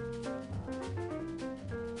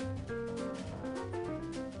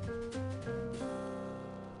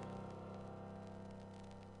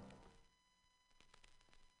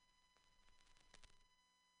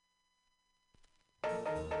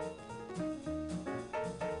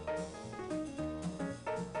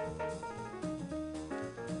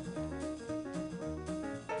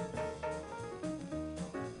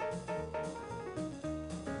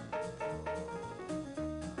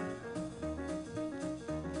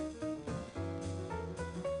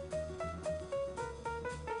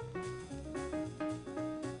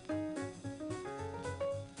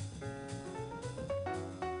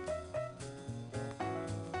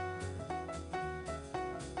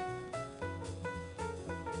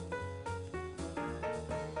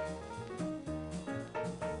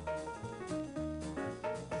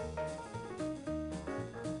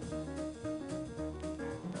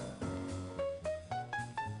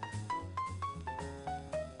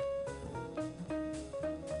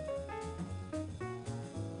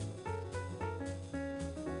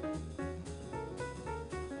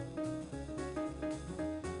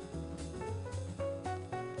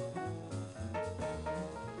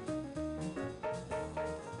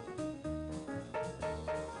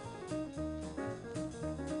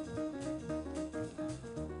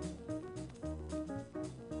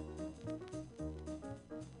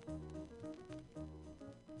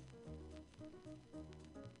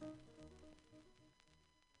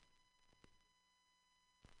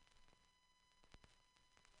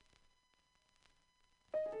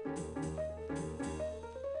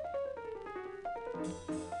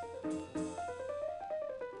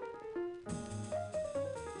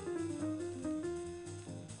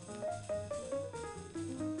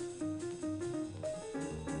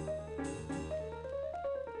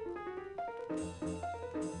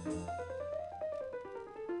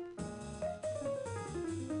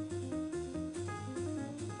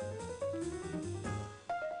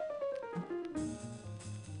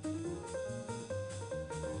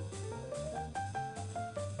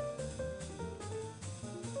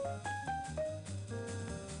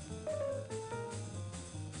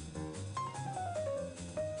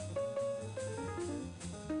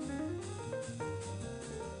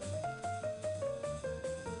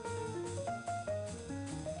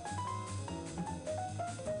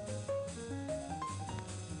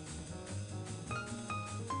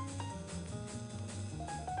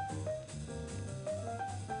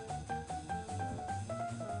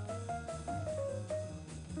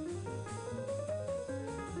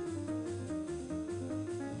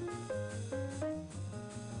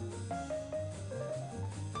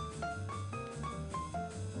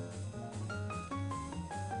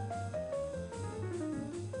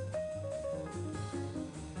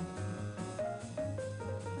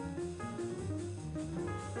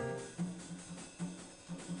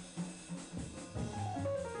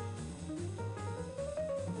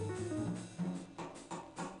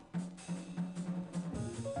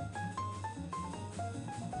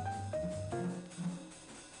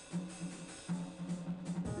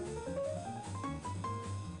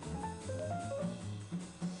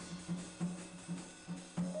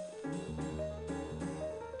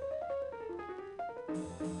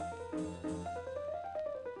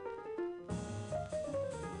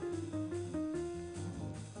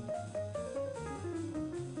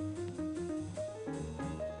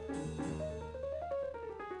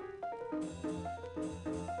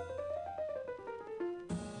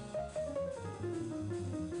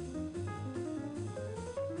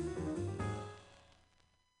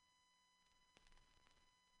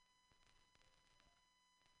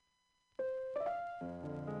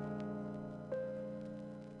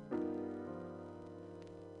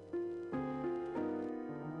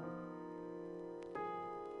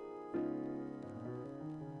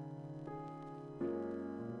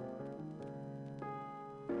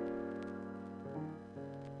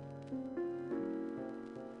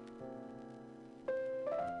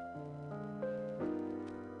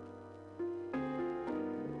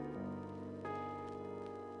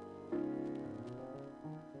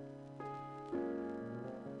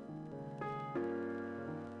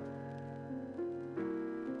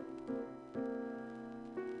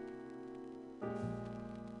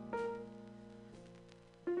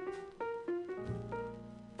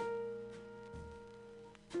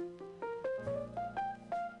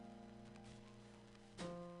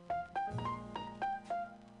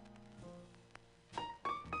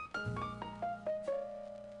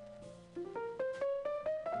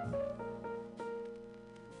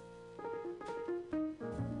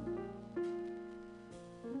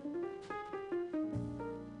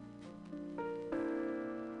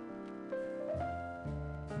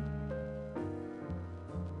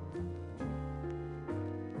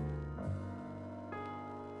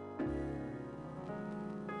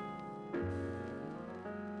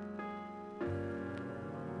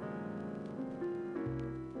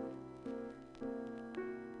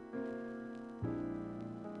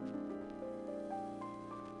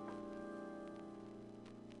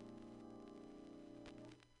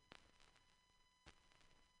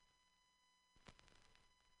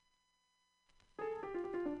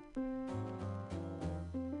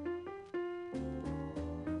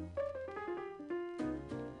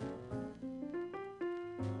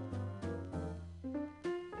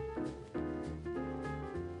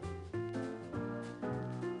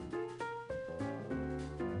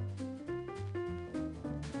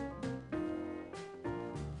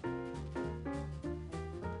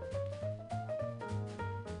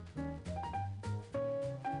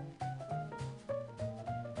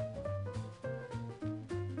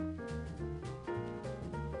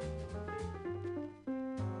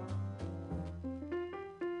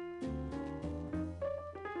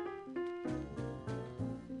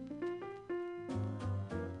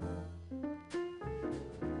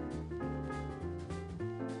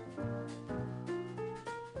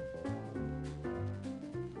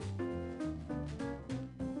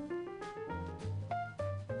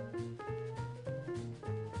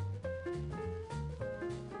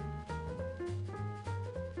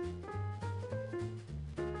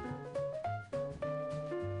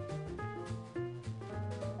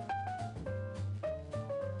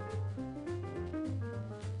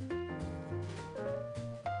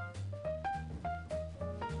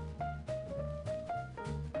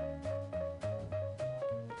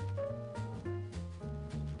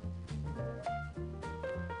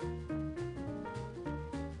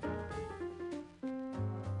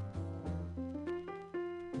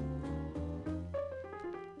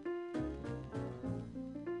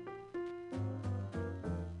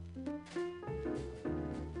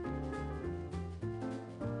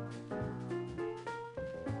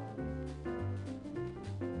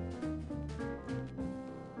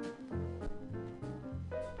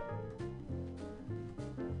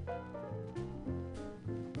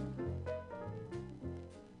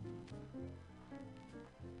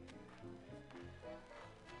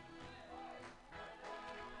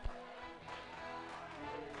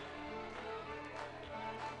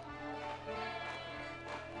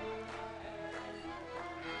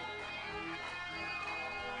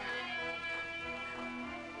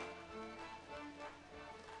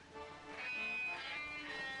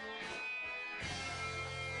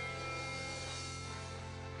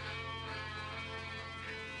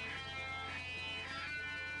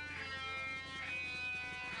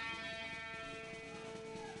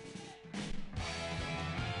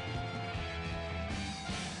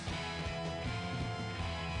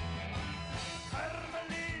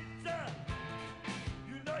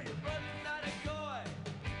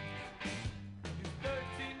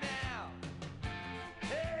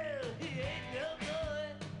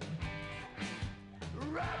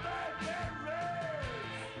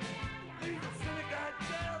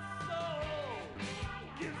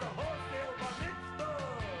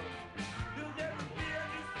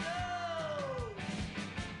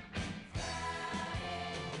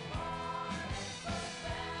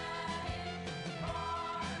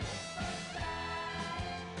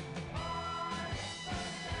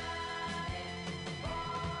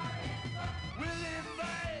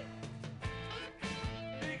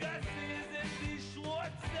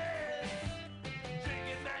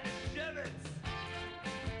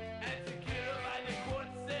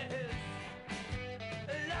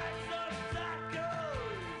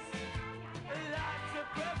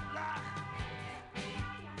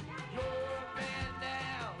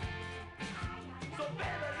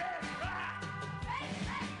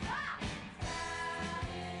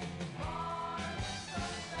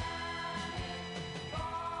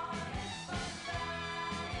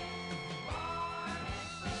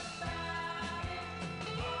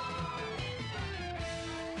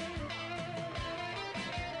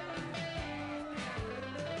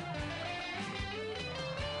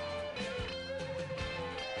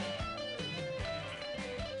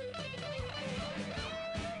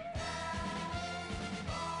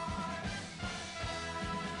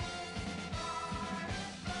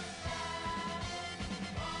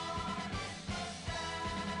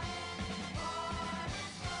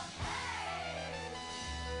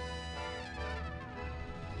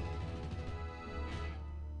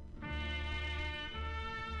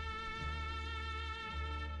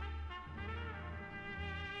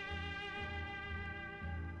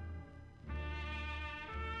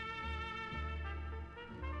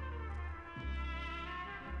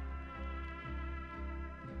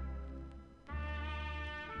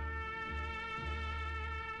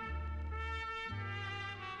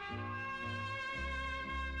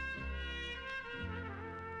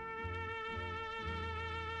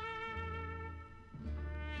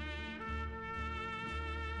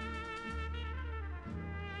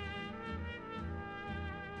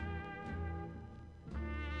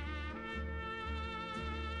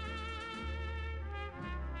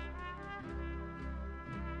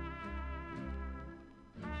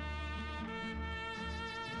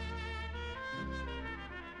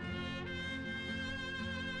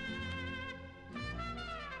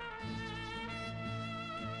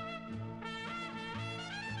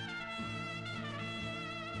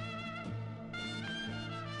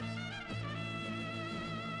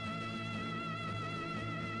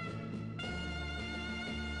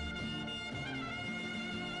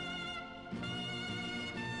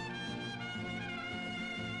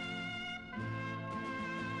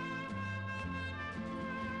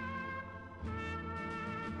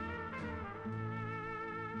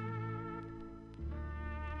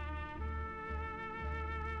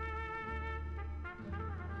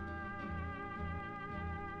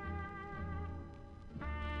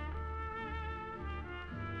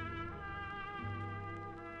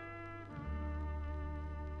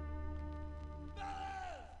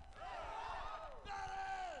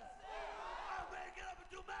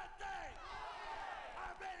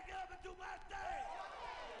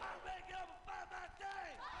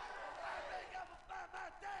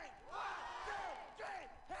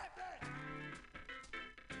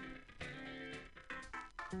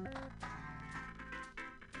 Don't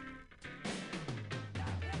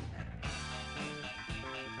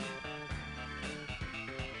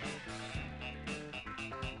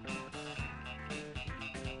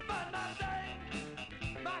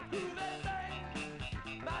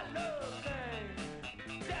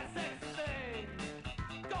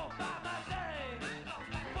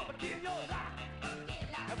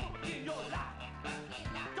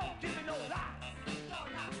give me no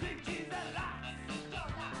lies. Big cheese and lies.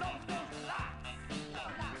 No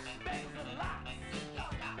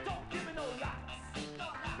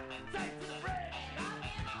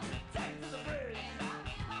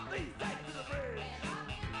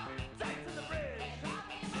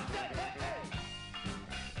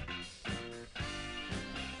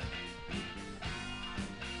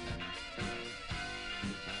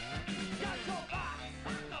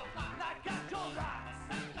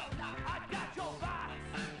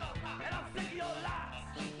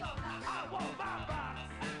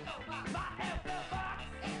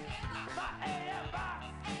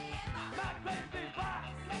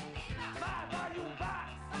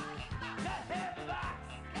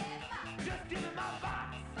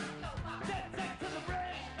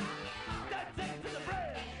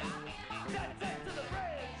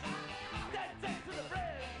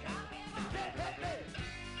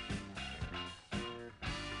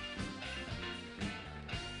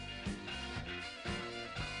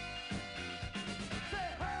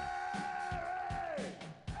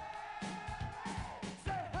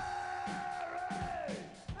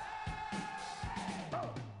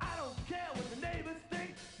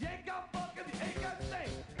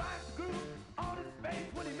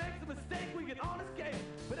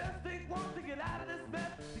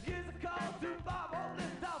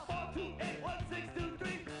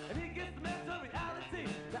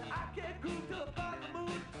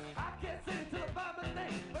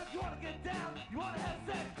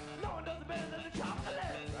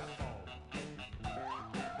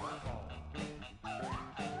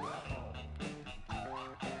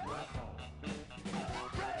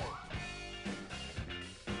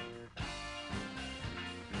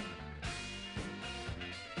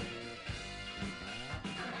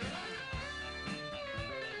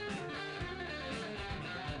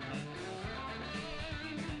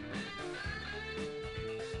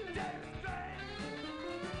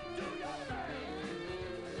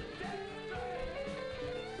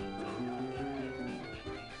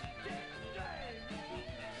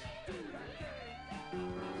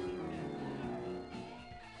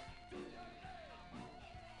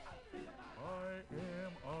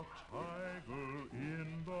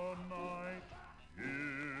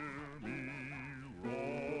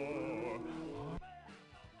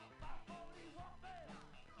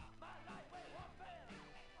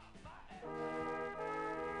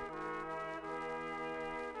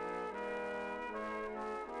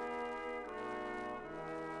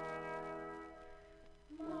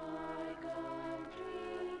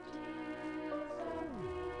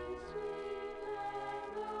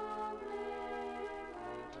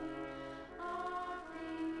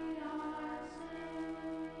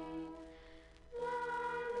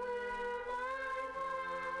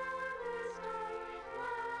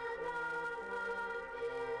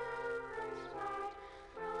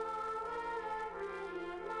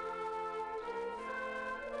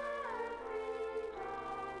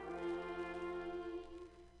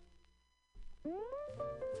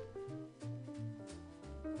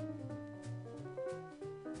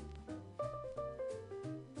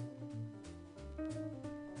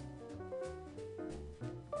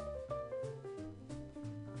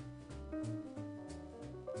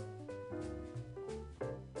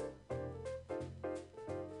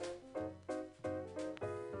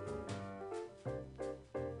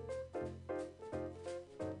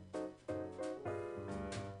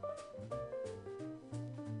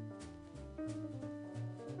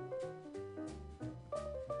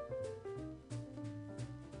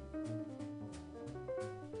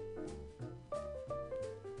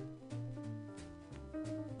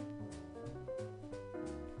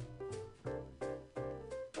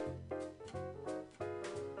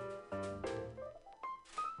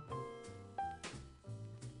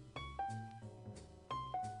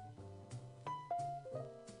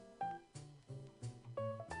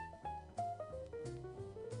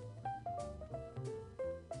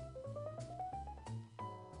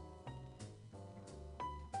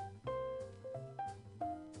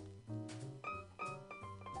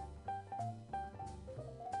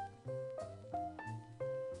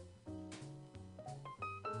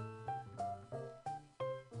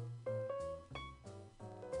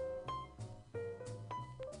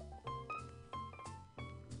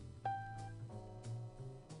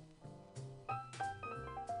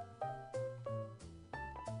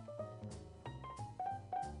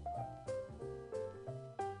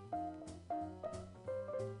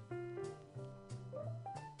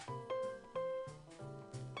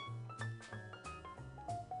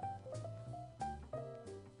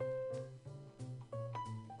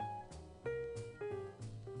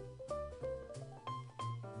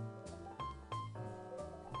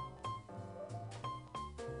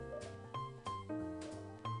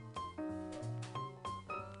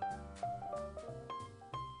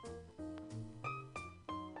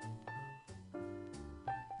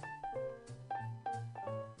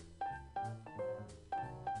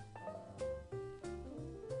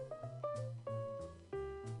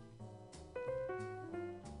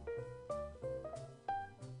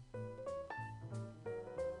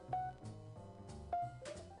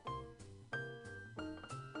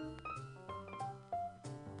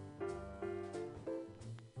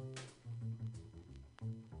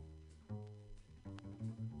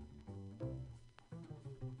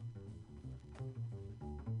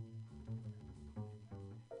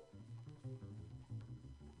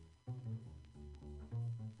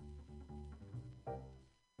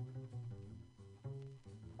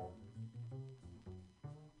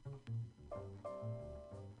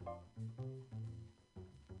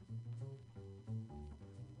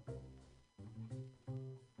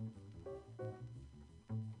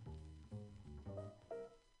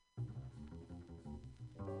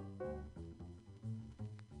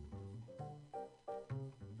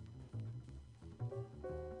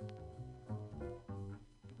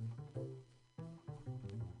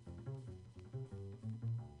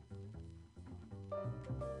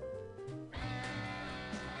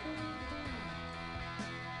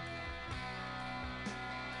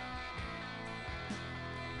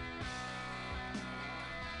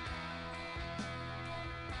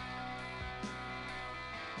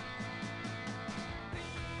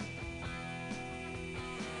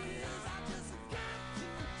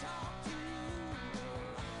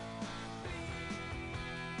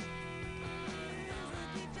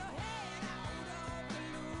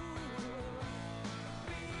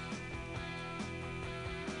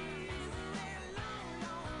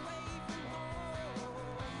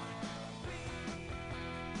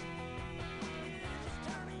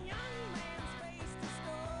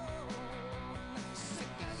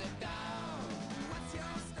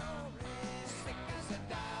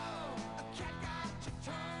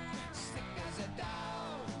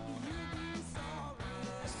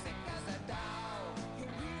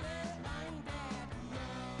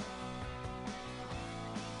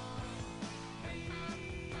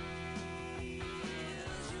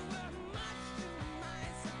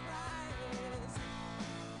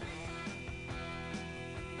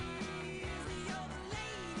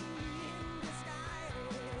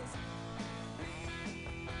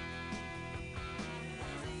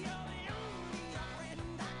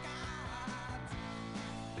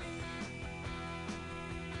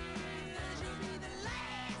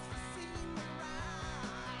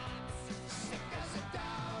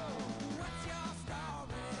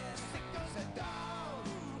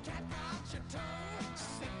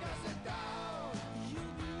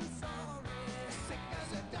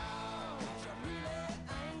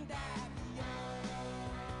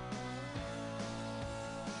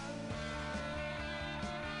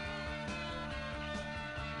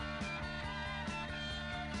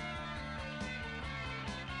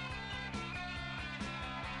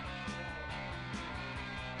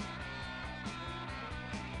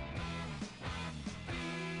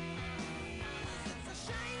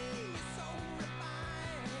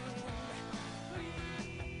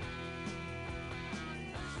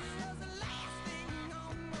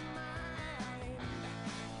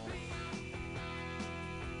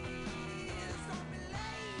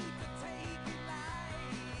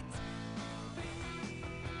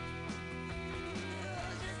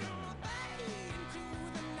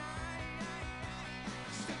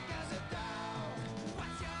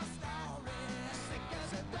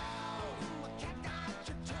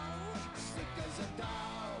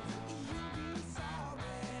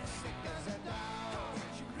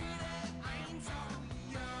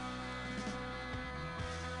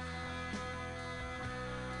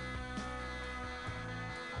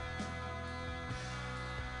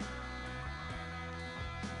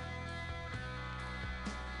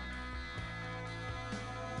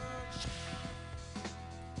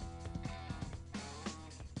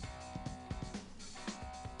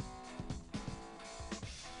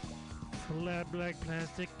Lab Black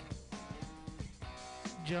Plastic.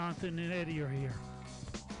 Jonathan and Eddie are here.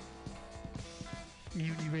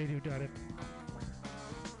 MutinyRadio.fm.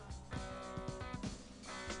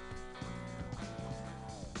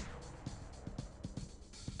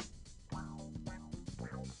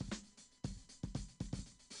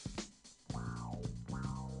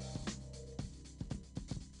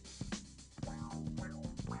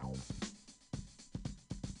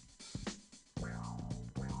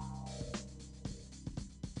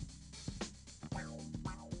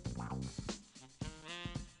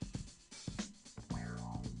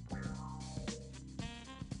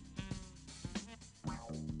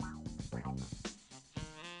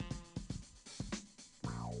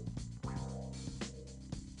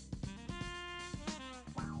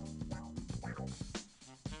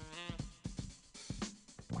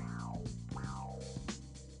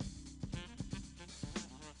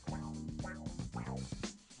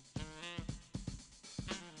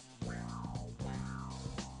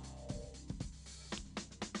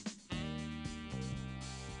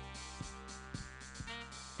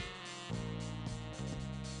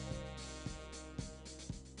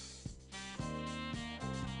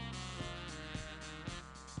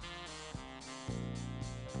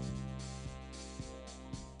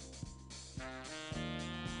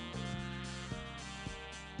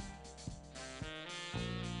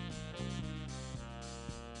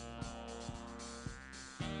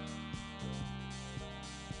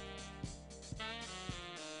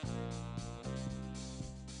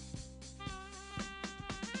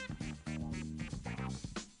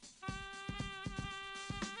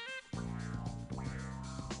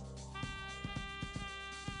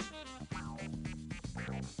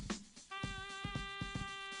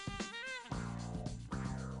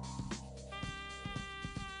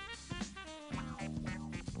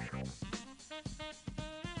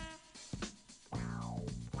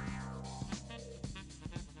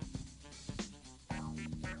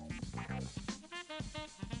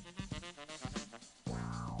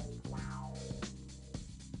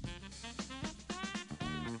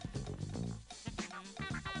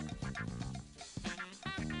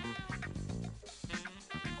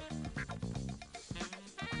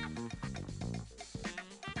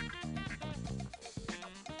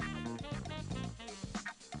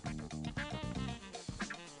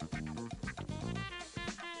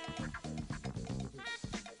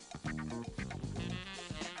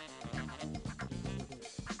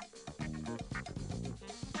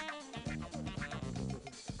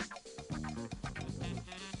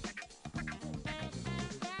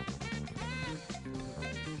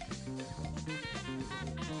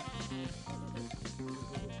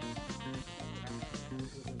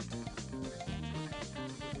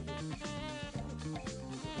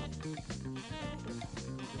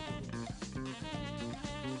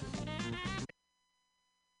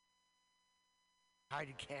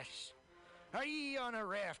 podcasts. Are ye on a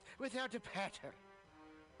raft without a paddle?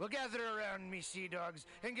 Well, gather around me, sea dogs,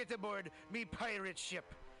 and get aboard me pirate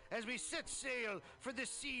ship as we set sail for the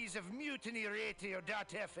seas of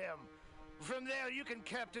MutinyRadio.fm. From there, you can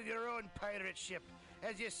captain your own pirate ship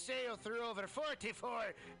as you sail through over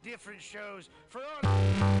 44 different shows for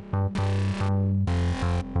all...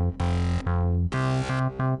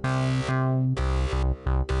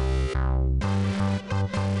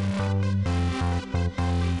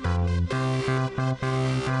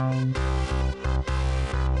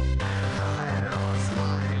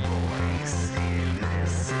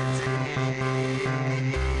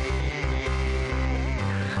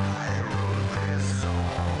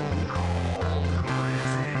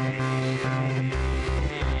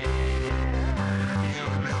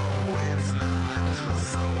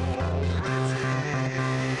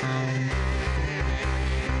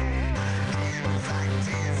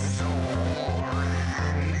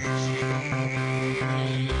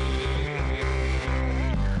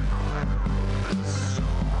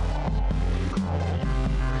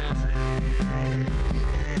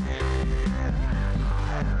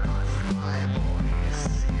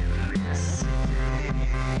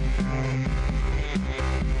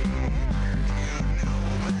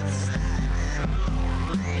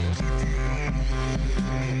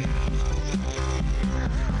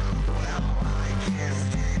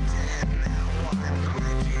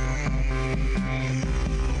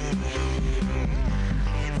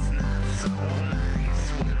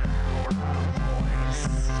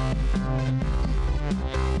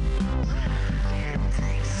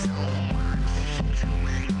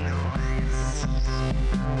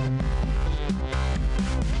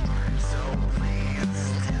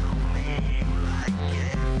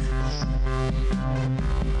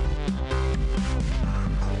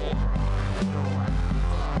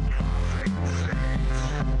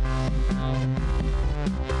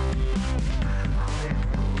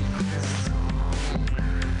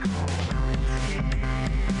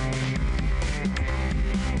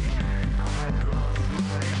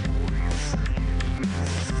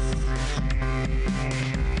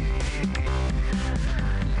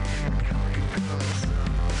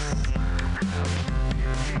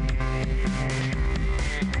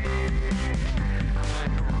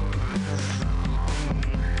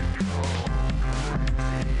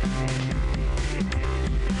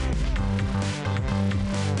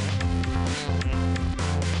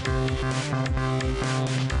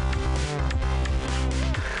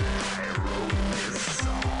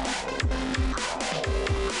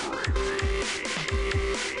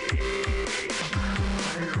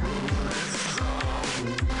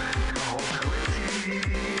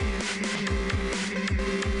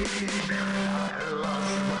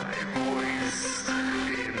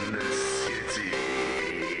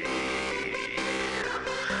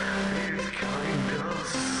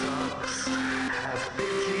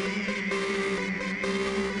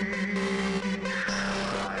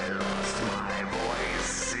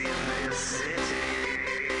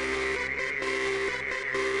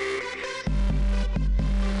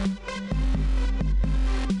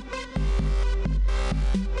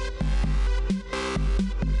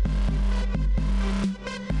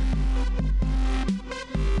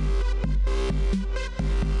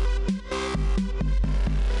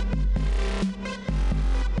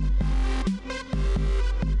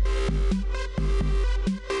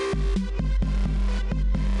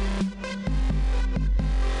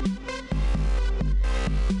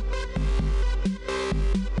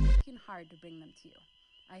 To bring them to you.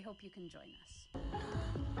 I hope you can join us.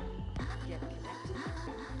 Get connected.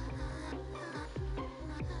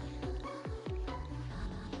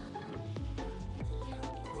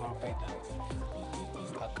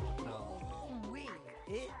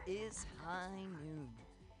 It is high noon,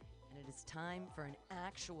 and it is time for an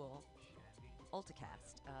actual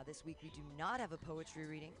Ulticast. This week we do not have a poetry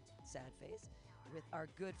reading, sad face, with our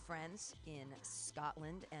good friends in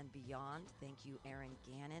Scotland and beyond. Thank you, Aaron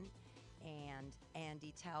Gannon and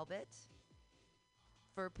Andy Talbot,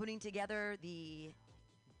 for putting together the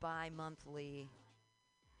bi-monthly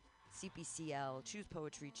CPCL Choose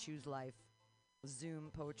Poetry, Choose Life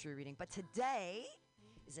Zoom poetry reading. But today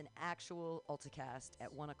is an actual Ulticast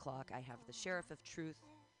at 1 o'clock. I have the Sheriff of Truth,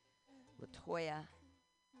 LaToya,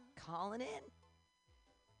 calling in,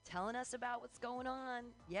 telling us about what's going on.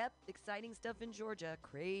 Yep, exciting stuff in Georgia.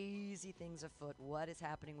 Crazy things afoot. What is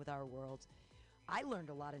happening with our world? I learned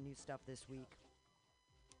a lot of new stuff this week.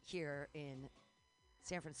 Here in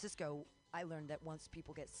San Francisco, I learned that once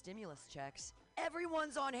people get stimulus checks,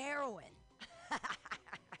 everyone's on heroin.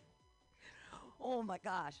 Oh my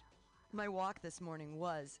gosh. my walk this morning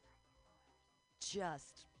was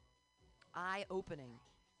just eye-opening.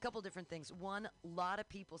 A couple different things. One, a lot of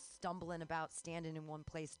people stumbling about, standing in one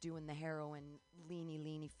place, doing the heroin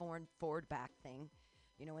leany forward back thing.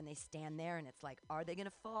 You know, when they stand there and it's like, are they going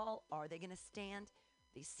to fall? Are they going to stand?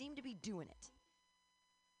 They seem to be doing it.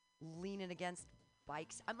 Leaning against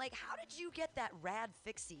bikes. I'm like, how did you get that rad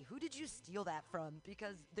fixie? Who did you steal that from?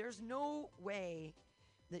 Because there's no way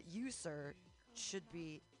that you, sir, should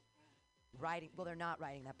be riding. Well, they're not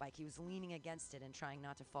riding that bike. He was leaning against it and trying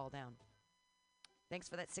not to fall down. Thanks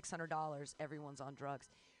for that $600. Everyone's on drugs.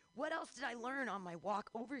 What else did I learn on my walk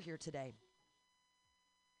over here today?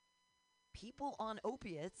 People on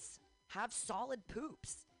opiates have solid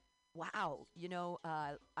poops. Wow. You know,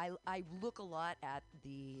 I look a lot at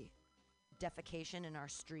the defecation in our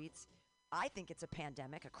streets. I think it's a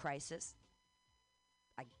pandemic, a crisis.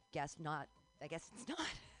 I guess not. I guess it's not.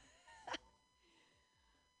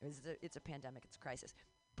 It's a pandemic, it's a crisis.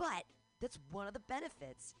 But that's one of the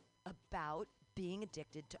benefits about being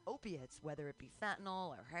addicted to opiates, whether it be fentanyl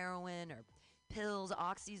or heroin or pills,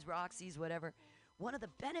 oxys, roxys, whatever. One of the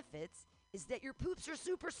benefits is that your poops are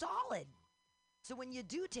super solid. So when you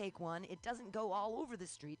do take one, it doesn't go all over the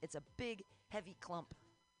street. It's a big, heavy clump,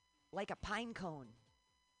 like a pine cone.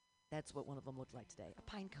 That's what one of them looked like today, a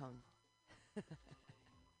pine cone.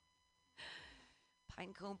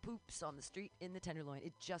 Pine cone poops on the street in the Tenderloin.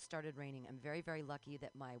 It just started raining. I'm very, very lucky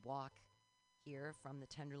that my walk here from the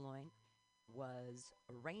Tenderloin was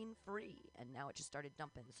rain-free, and now it just started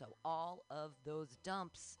dumping. So all of those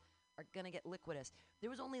dumps are going to get liquidous. There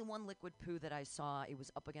was only one liquid poo that I saw. It was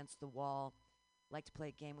up against the wall. Like to play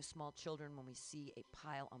a game with small children. When we see a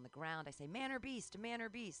pile on the ground, I say, man or beast, man or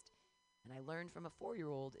beast. And I learned from a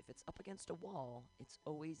 4-year-old, if it's up against a wall, it's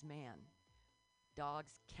always man.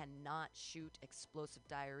 Dogs cannot shoot explosive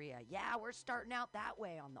diarrhea. Yeah, we're starting out that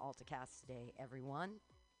way on the AltaCast today, everyone.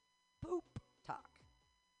 Poop talk.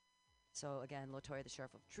 So again, Latoya, the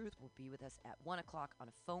Sheriff of Truth, will be with us at 1 o'clock on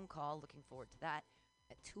a phone call. Looking forward to that.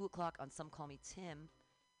 At 2 o'clock on Some Call Me Tim,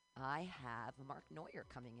 I have Mark Neuer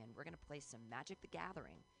coming in. We're going to play some Magic the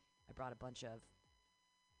Gathering. I brought a bunch of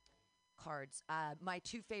cards. My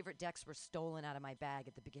 2 favorite decks were stolen out of my bag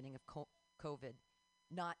at the beginning of COVID.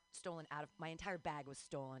 Not stolen out of, my entire bag was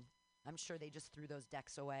stolen. I'm sure they just threw those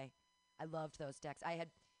decks away. I loved those decks. I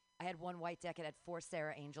had one white deck. It had 4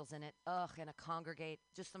 Sarah Angels in it. And a Congregate.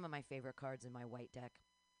 Just some of my favorite cards in my white deck.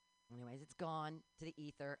 Anyways, it's gone to the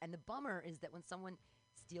ether. And the bummer is that when someone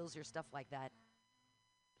steals your stuff like that,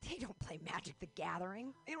 they don't play Magic the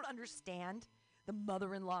Gathering. They don't understand the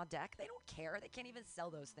mother-in-law deck. They don't care. They can't even sell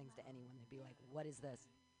those things to anyone. They'd be like, what is this?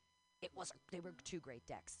 They were 2 great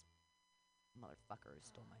decks. Motherfucker who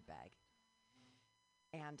stole my bag.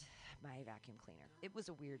 And my vacuum cleaner. It was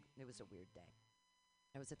a weird day.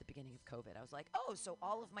 I was at the beginning of COVID. I was like, oh, so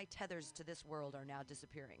all of my tethers to this world are now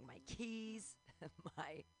disappearing. My keys,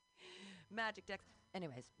 my Magic decks.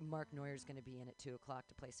 Anyways, Mark Neuer's going to be in at 2 o'clock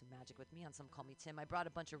to play some Magic with me on Some Call Me Tim. I brought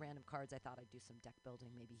a bunch of random cards. I thought I'd do some deck building.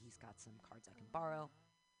 Maybe he's got some cards I can borrow.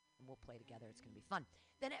 And we'll play together. It's going to be fun.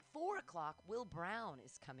 Then at 4 o'clock, Will Brown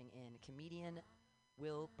is coming in. Comedian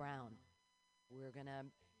Will Brown. We're going to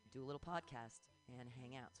do a little podcast and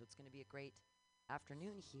hang out. So it's going to be a great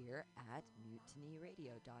afternoon here at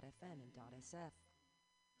MutinyRadio.fm and .sf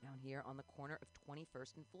down here on the corner of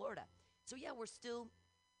 21st and Florida. So yeah, we're still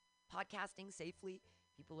podcasting safely.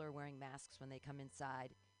 People are wearing masks when they come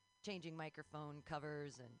inside, changing microphone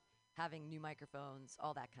covers and having new microphones,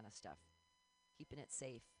 all that kind of stuff. Keeping it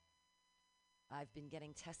safe. I've been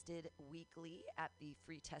getting tested weekly at the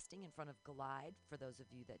free testing in front of Glide. For those of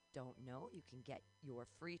you that don't know, you can get your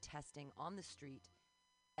free testing on the street,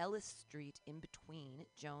 Ellis Street, in between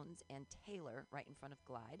Jones and Taylor, right in front of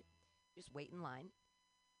Glide. Just wait in line,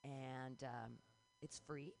 and it's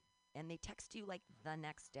free, and they text you like the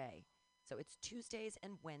next day. So it's Tuesdays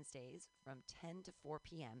and Wednesdays from 10 to 4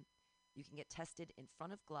 p.m. You can get tested in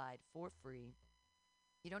front of Glide for free.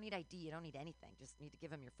 You don't need ID. You don't need anything. Just need to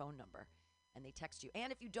give them your phone number, and they text you.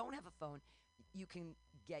 And if you don't have a phone, you can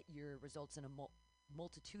get your results in a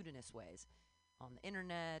multitudinous ways. On the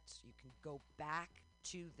internet, you can go back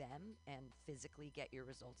to them and physically get your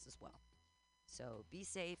results as well. So be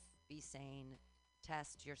safe, be sane,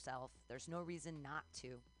 test yourself. There's no reason not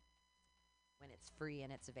to when it's free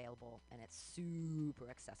and it's available and it's super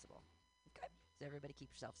accessible. Okay? So everybody keep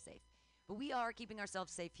yourself safe. But we are keeping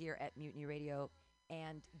ourselves safe here at Mutiny Radio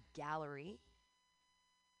and Gallery.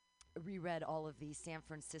 Reread all of the San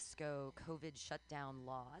Francisco COVID shutdown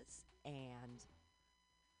laws, and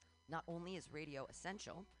not only is radio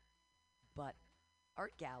essential, but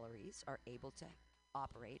art galleries are able to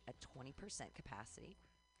operate at 20% capacity.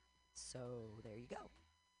 So there you go.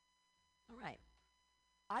 All right.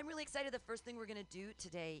 I'm really excited. The first thing we're going to do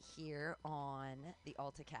today here on the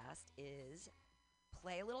AltaCast is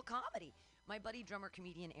play a little comedy. My buddy, drummer,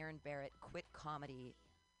 comedian Aaron Barrett quit comedy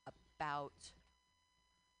about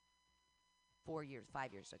 5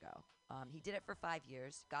 years ago. He did it for 5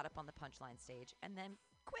 years, got up on the Punchline stage, and then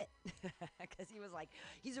quit because he was like,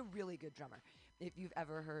 he's a really good drummer. If you've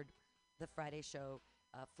ever heard the Friday show,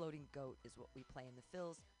 Floating Goat is what we play in the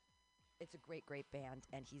fills. It's a great, great band,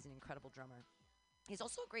 and he's an incredible drummer. He's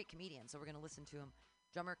also a great comedian, so we're going to listen to him.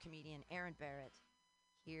 Drummer, comedian Aaron Barrett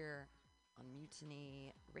here on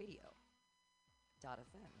MutinyRadio.fm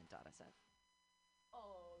and .sf.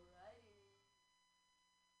 Alrighty.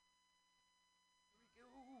 Here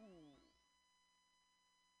we go.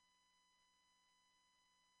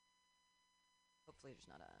 Hopefully there's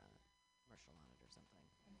not a commercial on it or something.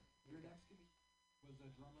 Your next comedian was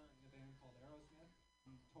a drummer in a band called Aerosmith.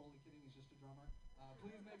 I'm totally kidding, he's just a drummer.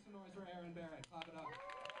 Please make some noise for Aaron Barrett. Clap it up.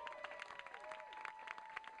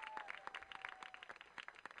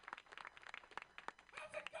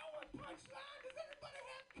 How's it going, Punchline? Does everybody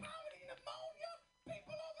have comedy pneumonia?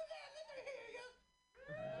 People over there, let me hear you.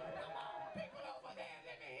 Come on, people over there,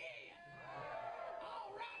 let me hear you. All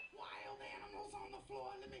right, wild animals on the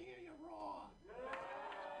floor, let me hear you roar.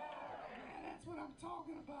 Yeah, that's what I'm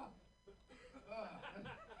talking about.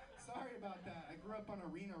 Sorry about that. I grew up on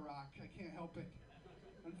arena rock. I can't help it.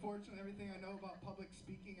 Unfortunately, everything I know about public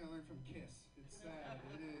speaking, I learned from Kiss. It's sad.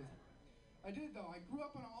 It is. I did, though. I grew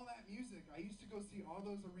up on all that music. I used to go see all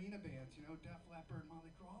those arena bands, you know, Def Leppard,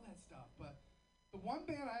 Motley Crue, all that stuff. But the one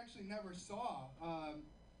band I actually never saw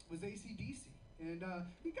was AC/DC. And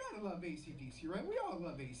you gotta love AC/DC, right? We all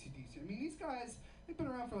love AC/DC. I mean, these guys, they've been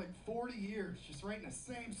around for like 40 years, just writing the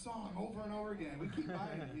same song over and over again. We keep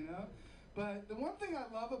buying it, you know? But the one thing I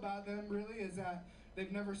love about them really is that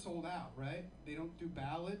they've never sold out, right? They don't do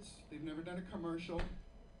ballads. They've never done a commercial.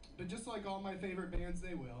 But just like all my favorite bands,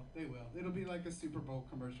 they will. They will. It'll be like a Super Bowl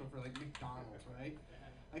commercial for like McDonald's, right?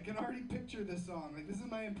 I can already picture this song. Like, this is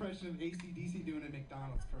my impression of AC/DC doing a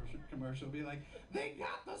McDonald's commercial. It'll be like, they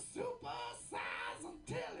got the super size, I'm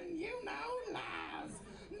telling you no lies.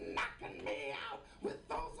 Knocking me out with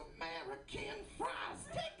those American fries.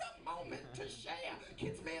 Take a moment to share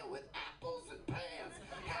kids meal with apples and pears.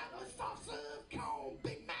 Have a soft serve cone,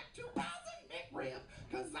 Big Mac 2,000 McRib,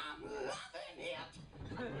 cause I'm loving it.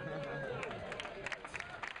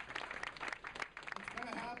 it's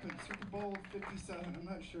gonna happen. Super Bowl 57. I'm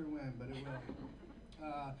not sure when, but it will.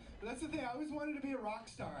 But that's the thing. I always wanted to be a rock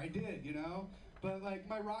star. I did, you know? But like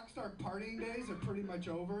my rock star partying days are pretty much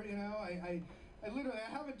over, you know? I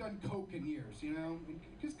haven't done coke in years, you know?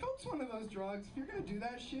 Because coke's one of those drugs. If you're gonna do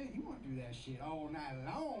that shit, you want to do that shit all night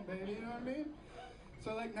long, baby, you know what I mean?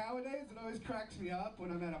 So like nowadays, it always cracks me up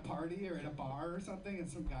when I'm at a party or at a bar or something, and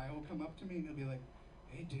some guy will come up to me and he'll be like,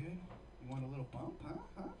 hey dude, you want a little bump, huh?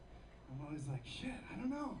 I'm always like, shit, I don't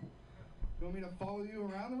know. You want me to follow you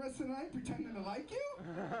around the rest of the night pretending to like you?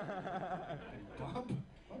 Bump?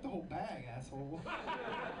 Bump the whole bag, asshole.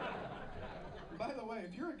 By the way,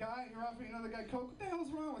 if you're a guy and you're offering another guy coke, what the hell's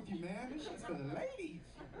wrong with you, man? This shit's for the ladies,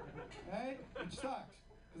 right? Which sucks,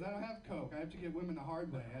 because I don't have coke. I have to get women the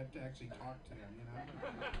hard way. I have to actually talk to them, you know?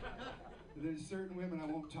 There's certain women I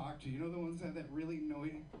won't talk to. You know the ones that have that really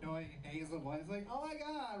annoying nasal voice? Like, oh my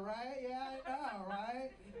God, right? Yeah, I know,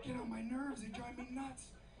 right? Get on my nerves. They drive me nuts.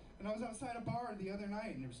 And I was outside a bar the other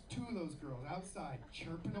night, and there was 2 of those girls outside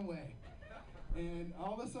chirping away. And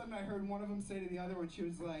all of a sudden, I heard one of them say to the other one, she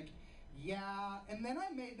was like, yeah, and then I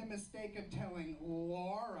made the mistake of telling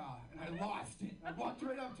Laura, and I lost it. I walked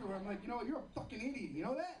right up to her. I'm like, you know what, you're a fucking idiot. You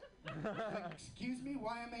know that? Like, excuse me,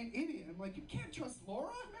 why am I an idiot? I'm like, you can't trust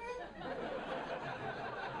Laura, man?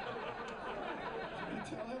 I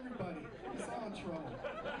tell everybody. It's all in trouble.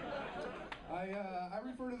 I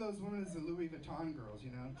refer to those women as the Louis Vuitton girls,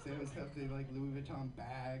 you know? Because they always have the, like, Louis Vuitton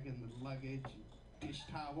bag and the luggage and dish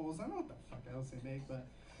towels. I don't know what the fuck else they make, but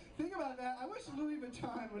think about that. I wish Louis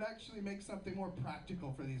Vuitton would actually make something more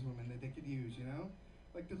practical for these women that they could use, you know?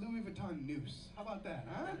 Like the Louis Vuitton noose. How about that,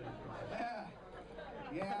 huh? Yeah.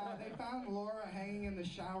 Yeah, they found Laura hanging in the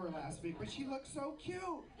shower last week, but she looked so cute.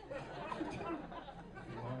 Laura.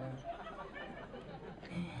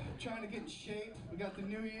 Trying to get in shape. We got the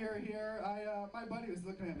new year here. My buddy was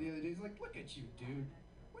looking at me the other day. He's like, look at you, dude.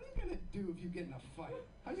 What are you gonna do if you get in a fight?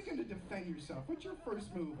 How are you gonna defend yourself? What's your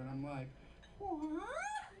first move? And I'm like, what?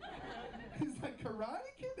 He's like,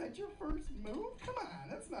 Karate Kid? That's your first move? Come on,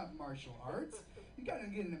 that's not martial arts. You gotta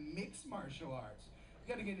get into mixed martial arts.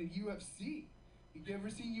 You gotta get into UFC. You ever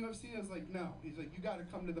seen UFC? I was like, no. He's like, you gotta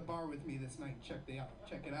come to the bar with me this night and check it out.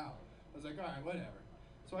 I was like, all right, whatever.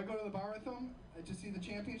 So I go to the bar with them. I just see the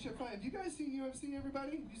championship fight. Have you guys seen UFC,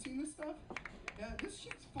 everybody? Have you seen this stuff? Yeah, this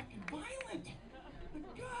shit's fucking violent. My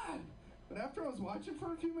God. But after I was watching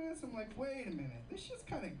for a few minutes, I'm like, wait a minute. This shit's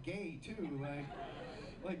kind of gay, too.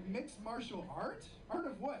 Like mixed martial art? Art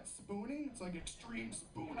of what? Spooning? It's like extreme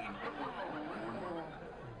spooning.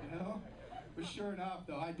 You know? But sure enough,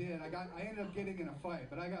 though, I did. I ended up getting in a fight,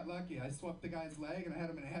 but I got lucky. I swept the guy's leg and I had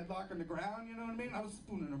him in a headlock on the ground, you know what I mean? I was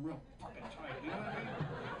spooning him real fucking tight, you know what I mean?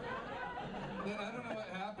 Then I don't know what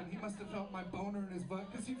happened. He must have felt my boner in his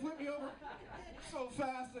butt, because he flipped me over so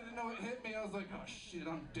fast I didn't know it hit me. I was like, oh shit,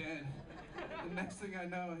 I'm dead. The next thing I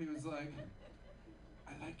know, he was like,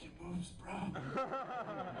 I like your moves, bro. I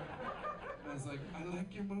was like, I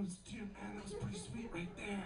like your moves too, man. That was pretty sweet right there.